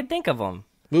can't fucking think of them.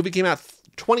 Movie came out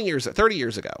 30 years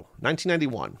ago,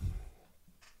 1991.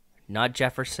 Not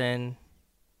Jefferson.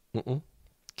 Mm-mm.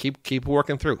 Keep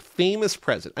working through. Famous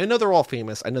president. I know they're all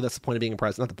famous. I know that's the point of being a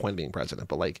president. Not the point of being president,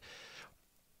 but like,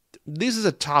 this is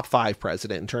a top 5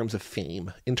 president in terms of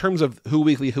fame. In terms of Who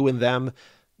Weekly, Who and Them,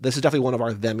 this is definitely one of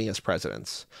our themiest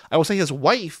presidents. I will say his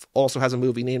wife also has a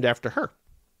movie named after her.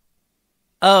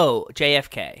 Oh,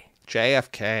 JFK.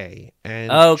 JFK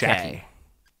and okay. Jackie.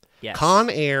 Yes. Con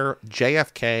Air,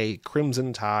 JFK,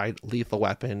 Crimson Tide, Lethal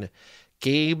Weapon.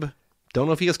 Gabe, don't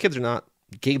know if he has kids or not.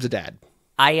 Gabe's a dad.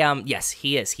 Yes,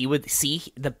 he is. He would see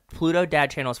the Pluto Dad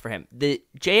channels for him. The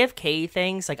JFK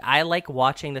things, like, I like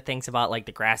watching the things about, like,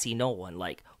 the grassy knoll one,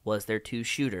 like, was there 2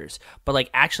 shooters? But,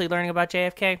 like, actually learning about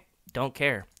JFK, don't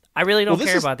care. I really don't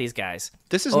care about these guys.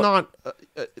 This is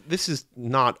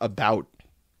not about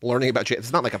learning about JFK.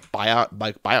 It's not like a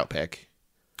biopic.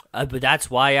 But that's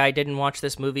why I didn't watch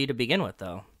this movie to begin with,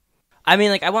 though. I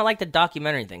mean, like, I want, like, the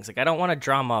documentary things. Like, I don't want a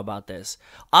drama about this.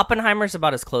 Oppenheimer's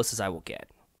about as close as I will get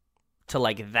to,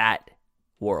 like, that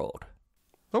world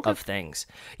of things.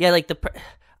 Yeah, like,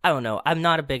 I don't know. I'm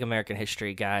not a big American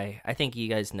history guy. I think you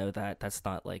guys know that. That's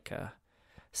not, like,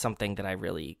 something that I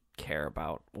really care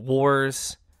about.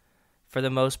 Wars, for the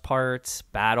most part,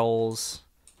 battles,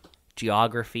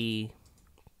 geography,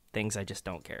 things I just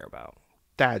don't care about.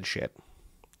 Dad shit.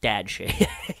 Dad shit.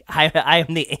 I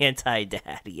am the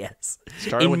anti-dad, yes.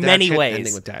 Starting with dad shit,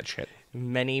 ending with dad shit.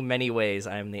 Many ways,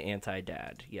 I am the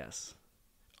anti-dad, yes.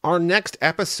 Our next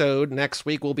episode next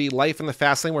week will be Life in the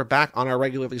Fast Lane. We're back on our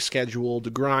regularly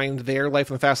scheduled grind there.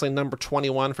 Life in the Fast Lane number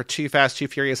 21 for Too Fast, Too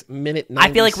Furious, minute 96.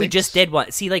 I feel like we just did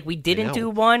one. See, like, we didn't do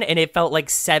one, and it felt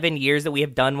like 7 years that we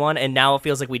have done one, and now it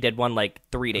feels like we did one, like,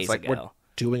 3 days ago. We're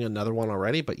doing another one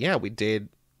already, but yeah, we did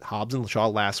Hobbs and Shaw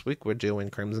last week. We're doing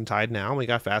Crimson Tide now. We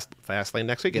got Fast Lane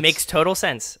next week. It makes total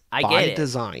sense. I get it. By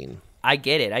design. I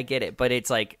get it. But it's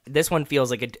like, this one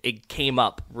feels like it came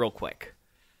up real quick.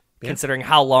 Yeah. Considering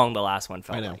how long the last one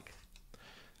felt like.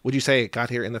 Would you say it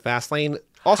got here in the Fast Lane?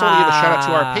 Also, want to give a shout out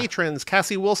to our patrons,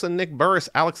 Cassie Wilson, Nick Burris,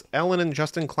 Alex Ellen, and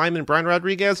Justin Kleiman, Brian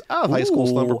Rodriguez of High School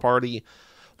Slumber Party,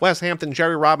 Wes Hampton,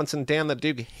 Jerry Robinson, Dan the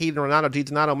Duke, Hayden Renato, D.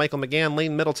 Donato, Michael McGann,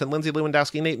 Lane Middleton, Lindsay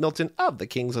Lewandowski, Nate Milton of the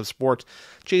Kings of Sport,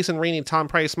 Jason Rainey, Tom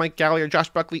Price, Mike Gallagher, Josh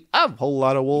Buckley of Whole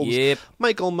Lot of Wolves,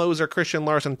 Michael Moser, Christian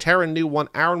Larson, Tara New One,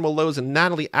 Aaron Willows, and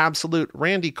Natalie Absolute,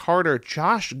 Randy Carter,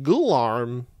 Josh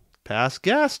Goularm, past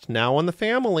guest, now on the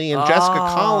family, and Jessica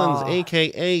Collins,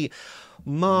 a.k.a.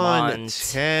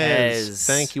 Montez.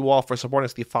 Thank you all for supporting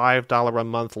us, the $5 a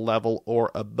month level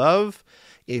or above.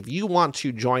 If you want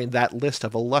to join that list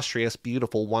of illustrious,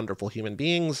 beautiful, wonderful human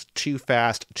beings,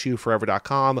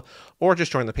 toofast2forever.com, or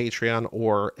just join the Patreon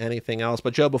or anything else.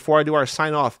 But Joe, before I do our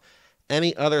sign off,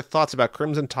 any other thoughts about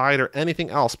Crimson Tide or anything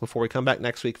else before we come back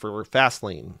next week for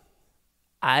Fastlane?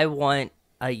 I want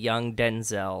a young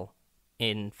Denzel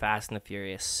in Fast and the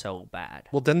Furious so bad.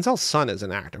 Well, Denzel's son is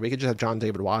an actor. We could just have John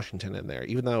David Washington in there,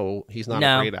 even though he's not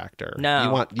a great actor. No,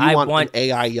 you want an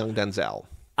AI young Denzel.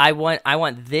 I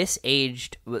want this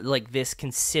aged, like this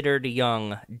considered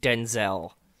young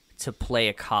Denzel to play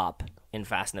a cop in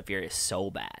Fast and the Furious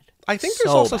so bad. I think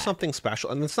there's also something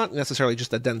special, and it's not necessarily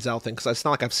just a Denzel thing, because it's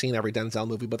not like I've seen every Denzel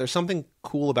movie, but there's something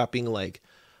cool about being like,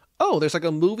 oh, there's like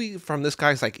a movie from this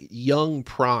guy's like young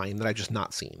prime that I've just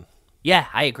not seen. Yeah,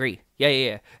 I agree.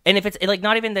 Yeah. And if it's like,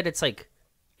 not even that it's like,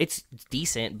 it's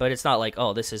decent, but it's not like,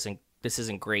 oh, this isn't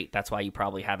great, that's why you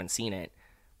probably haven't seen it.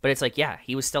 But it's like, yeah,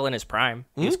 he was still in his prime.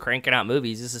 He was cranking out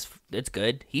movies. It's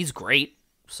good. He's great.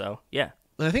 So, yeah.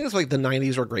 And I think it's like the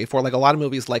 90s were great for like a lot of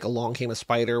movies like Along Came a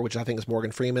Spider, which I think is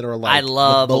Morgan Freeman, or like I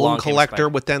love The Bone Collector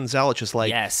with Denzel. It's just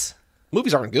like, yes,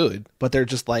 movies aren't good, but they're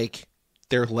just like,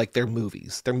 they're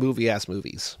movies. They're movie-ass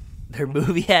movies. They're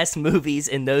movie-ass movies,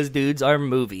 and those dudes are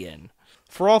movieing.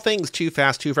 For all things Too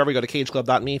Fast, Too Forever, go to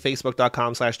cageclub.me,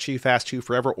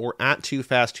 facebook.com/TooFast2Forever, or at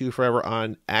TooFast2Forever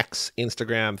on X,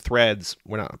 Instagram, Threads.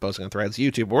 We're not posting on Threads,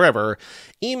 YouTube, wherever.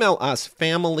 Email us,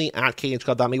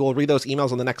 family@cageclub.me. We'll read those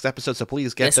emails on the next episode, so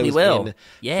please get those in.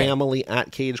 Yeah.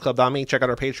 Family@cageclub.me. Check out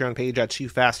our Patreon page at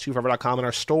TooFast2Forever.com and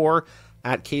our store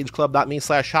at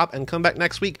cageclub.me/shop, and come back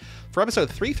next week for episode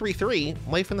 333,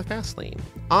 Life in the Fast Lane.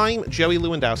 I'm Joey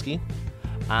Lewandowski.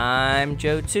 I'm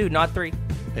Joe 2, not 3.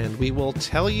 And we will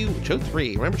tell you, Joe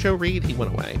 3, remember Joe Reed? He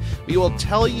went away. We will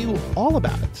tell you all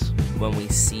about it when we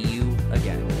see you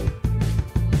again.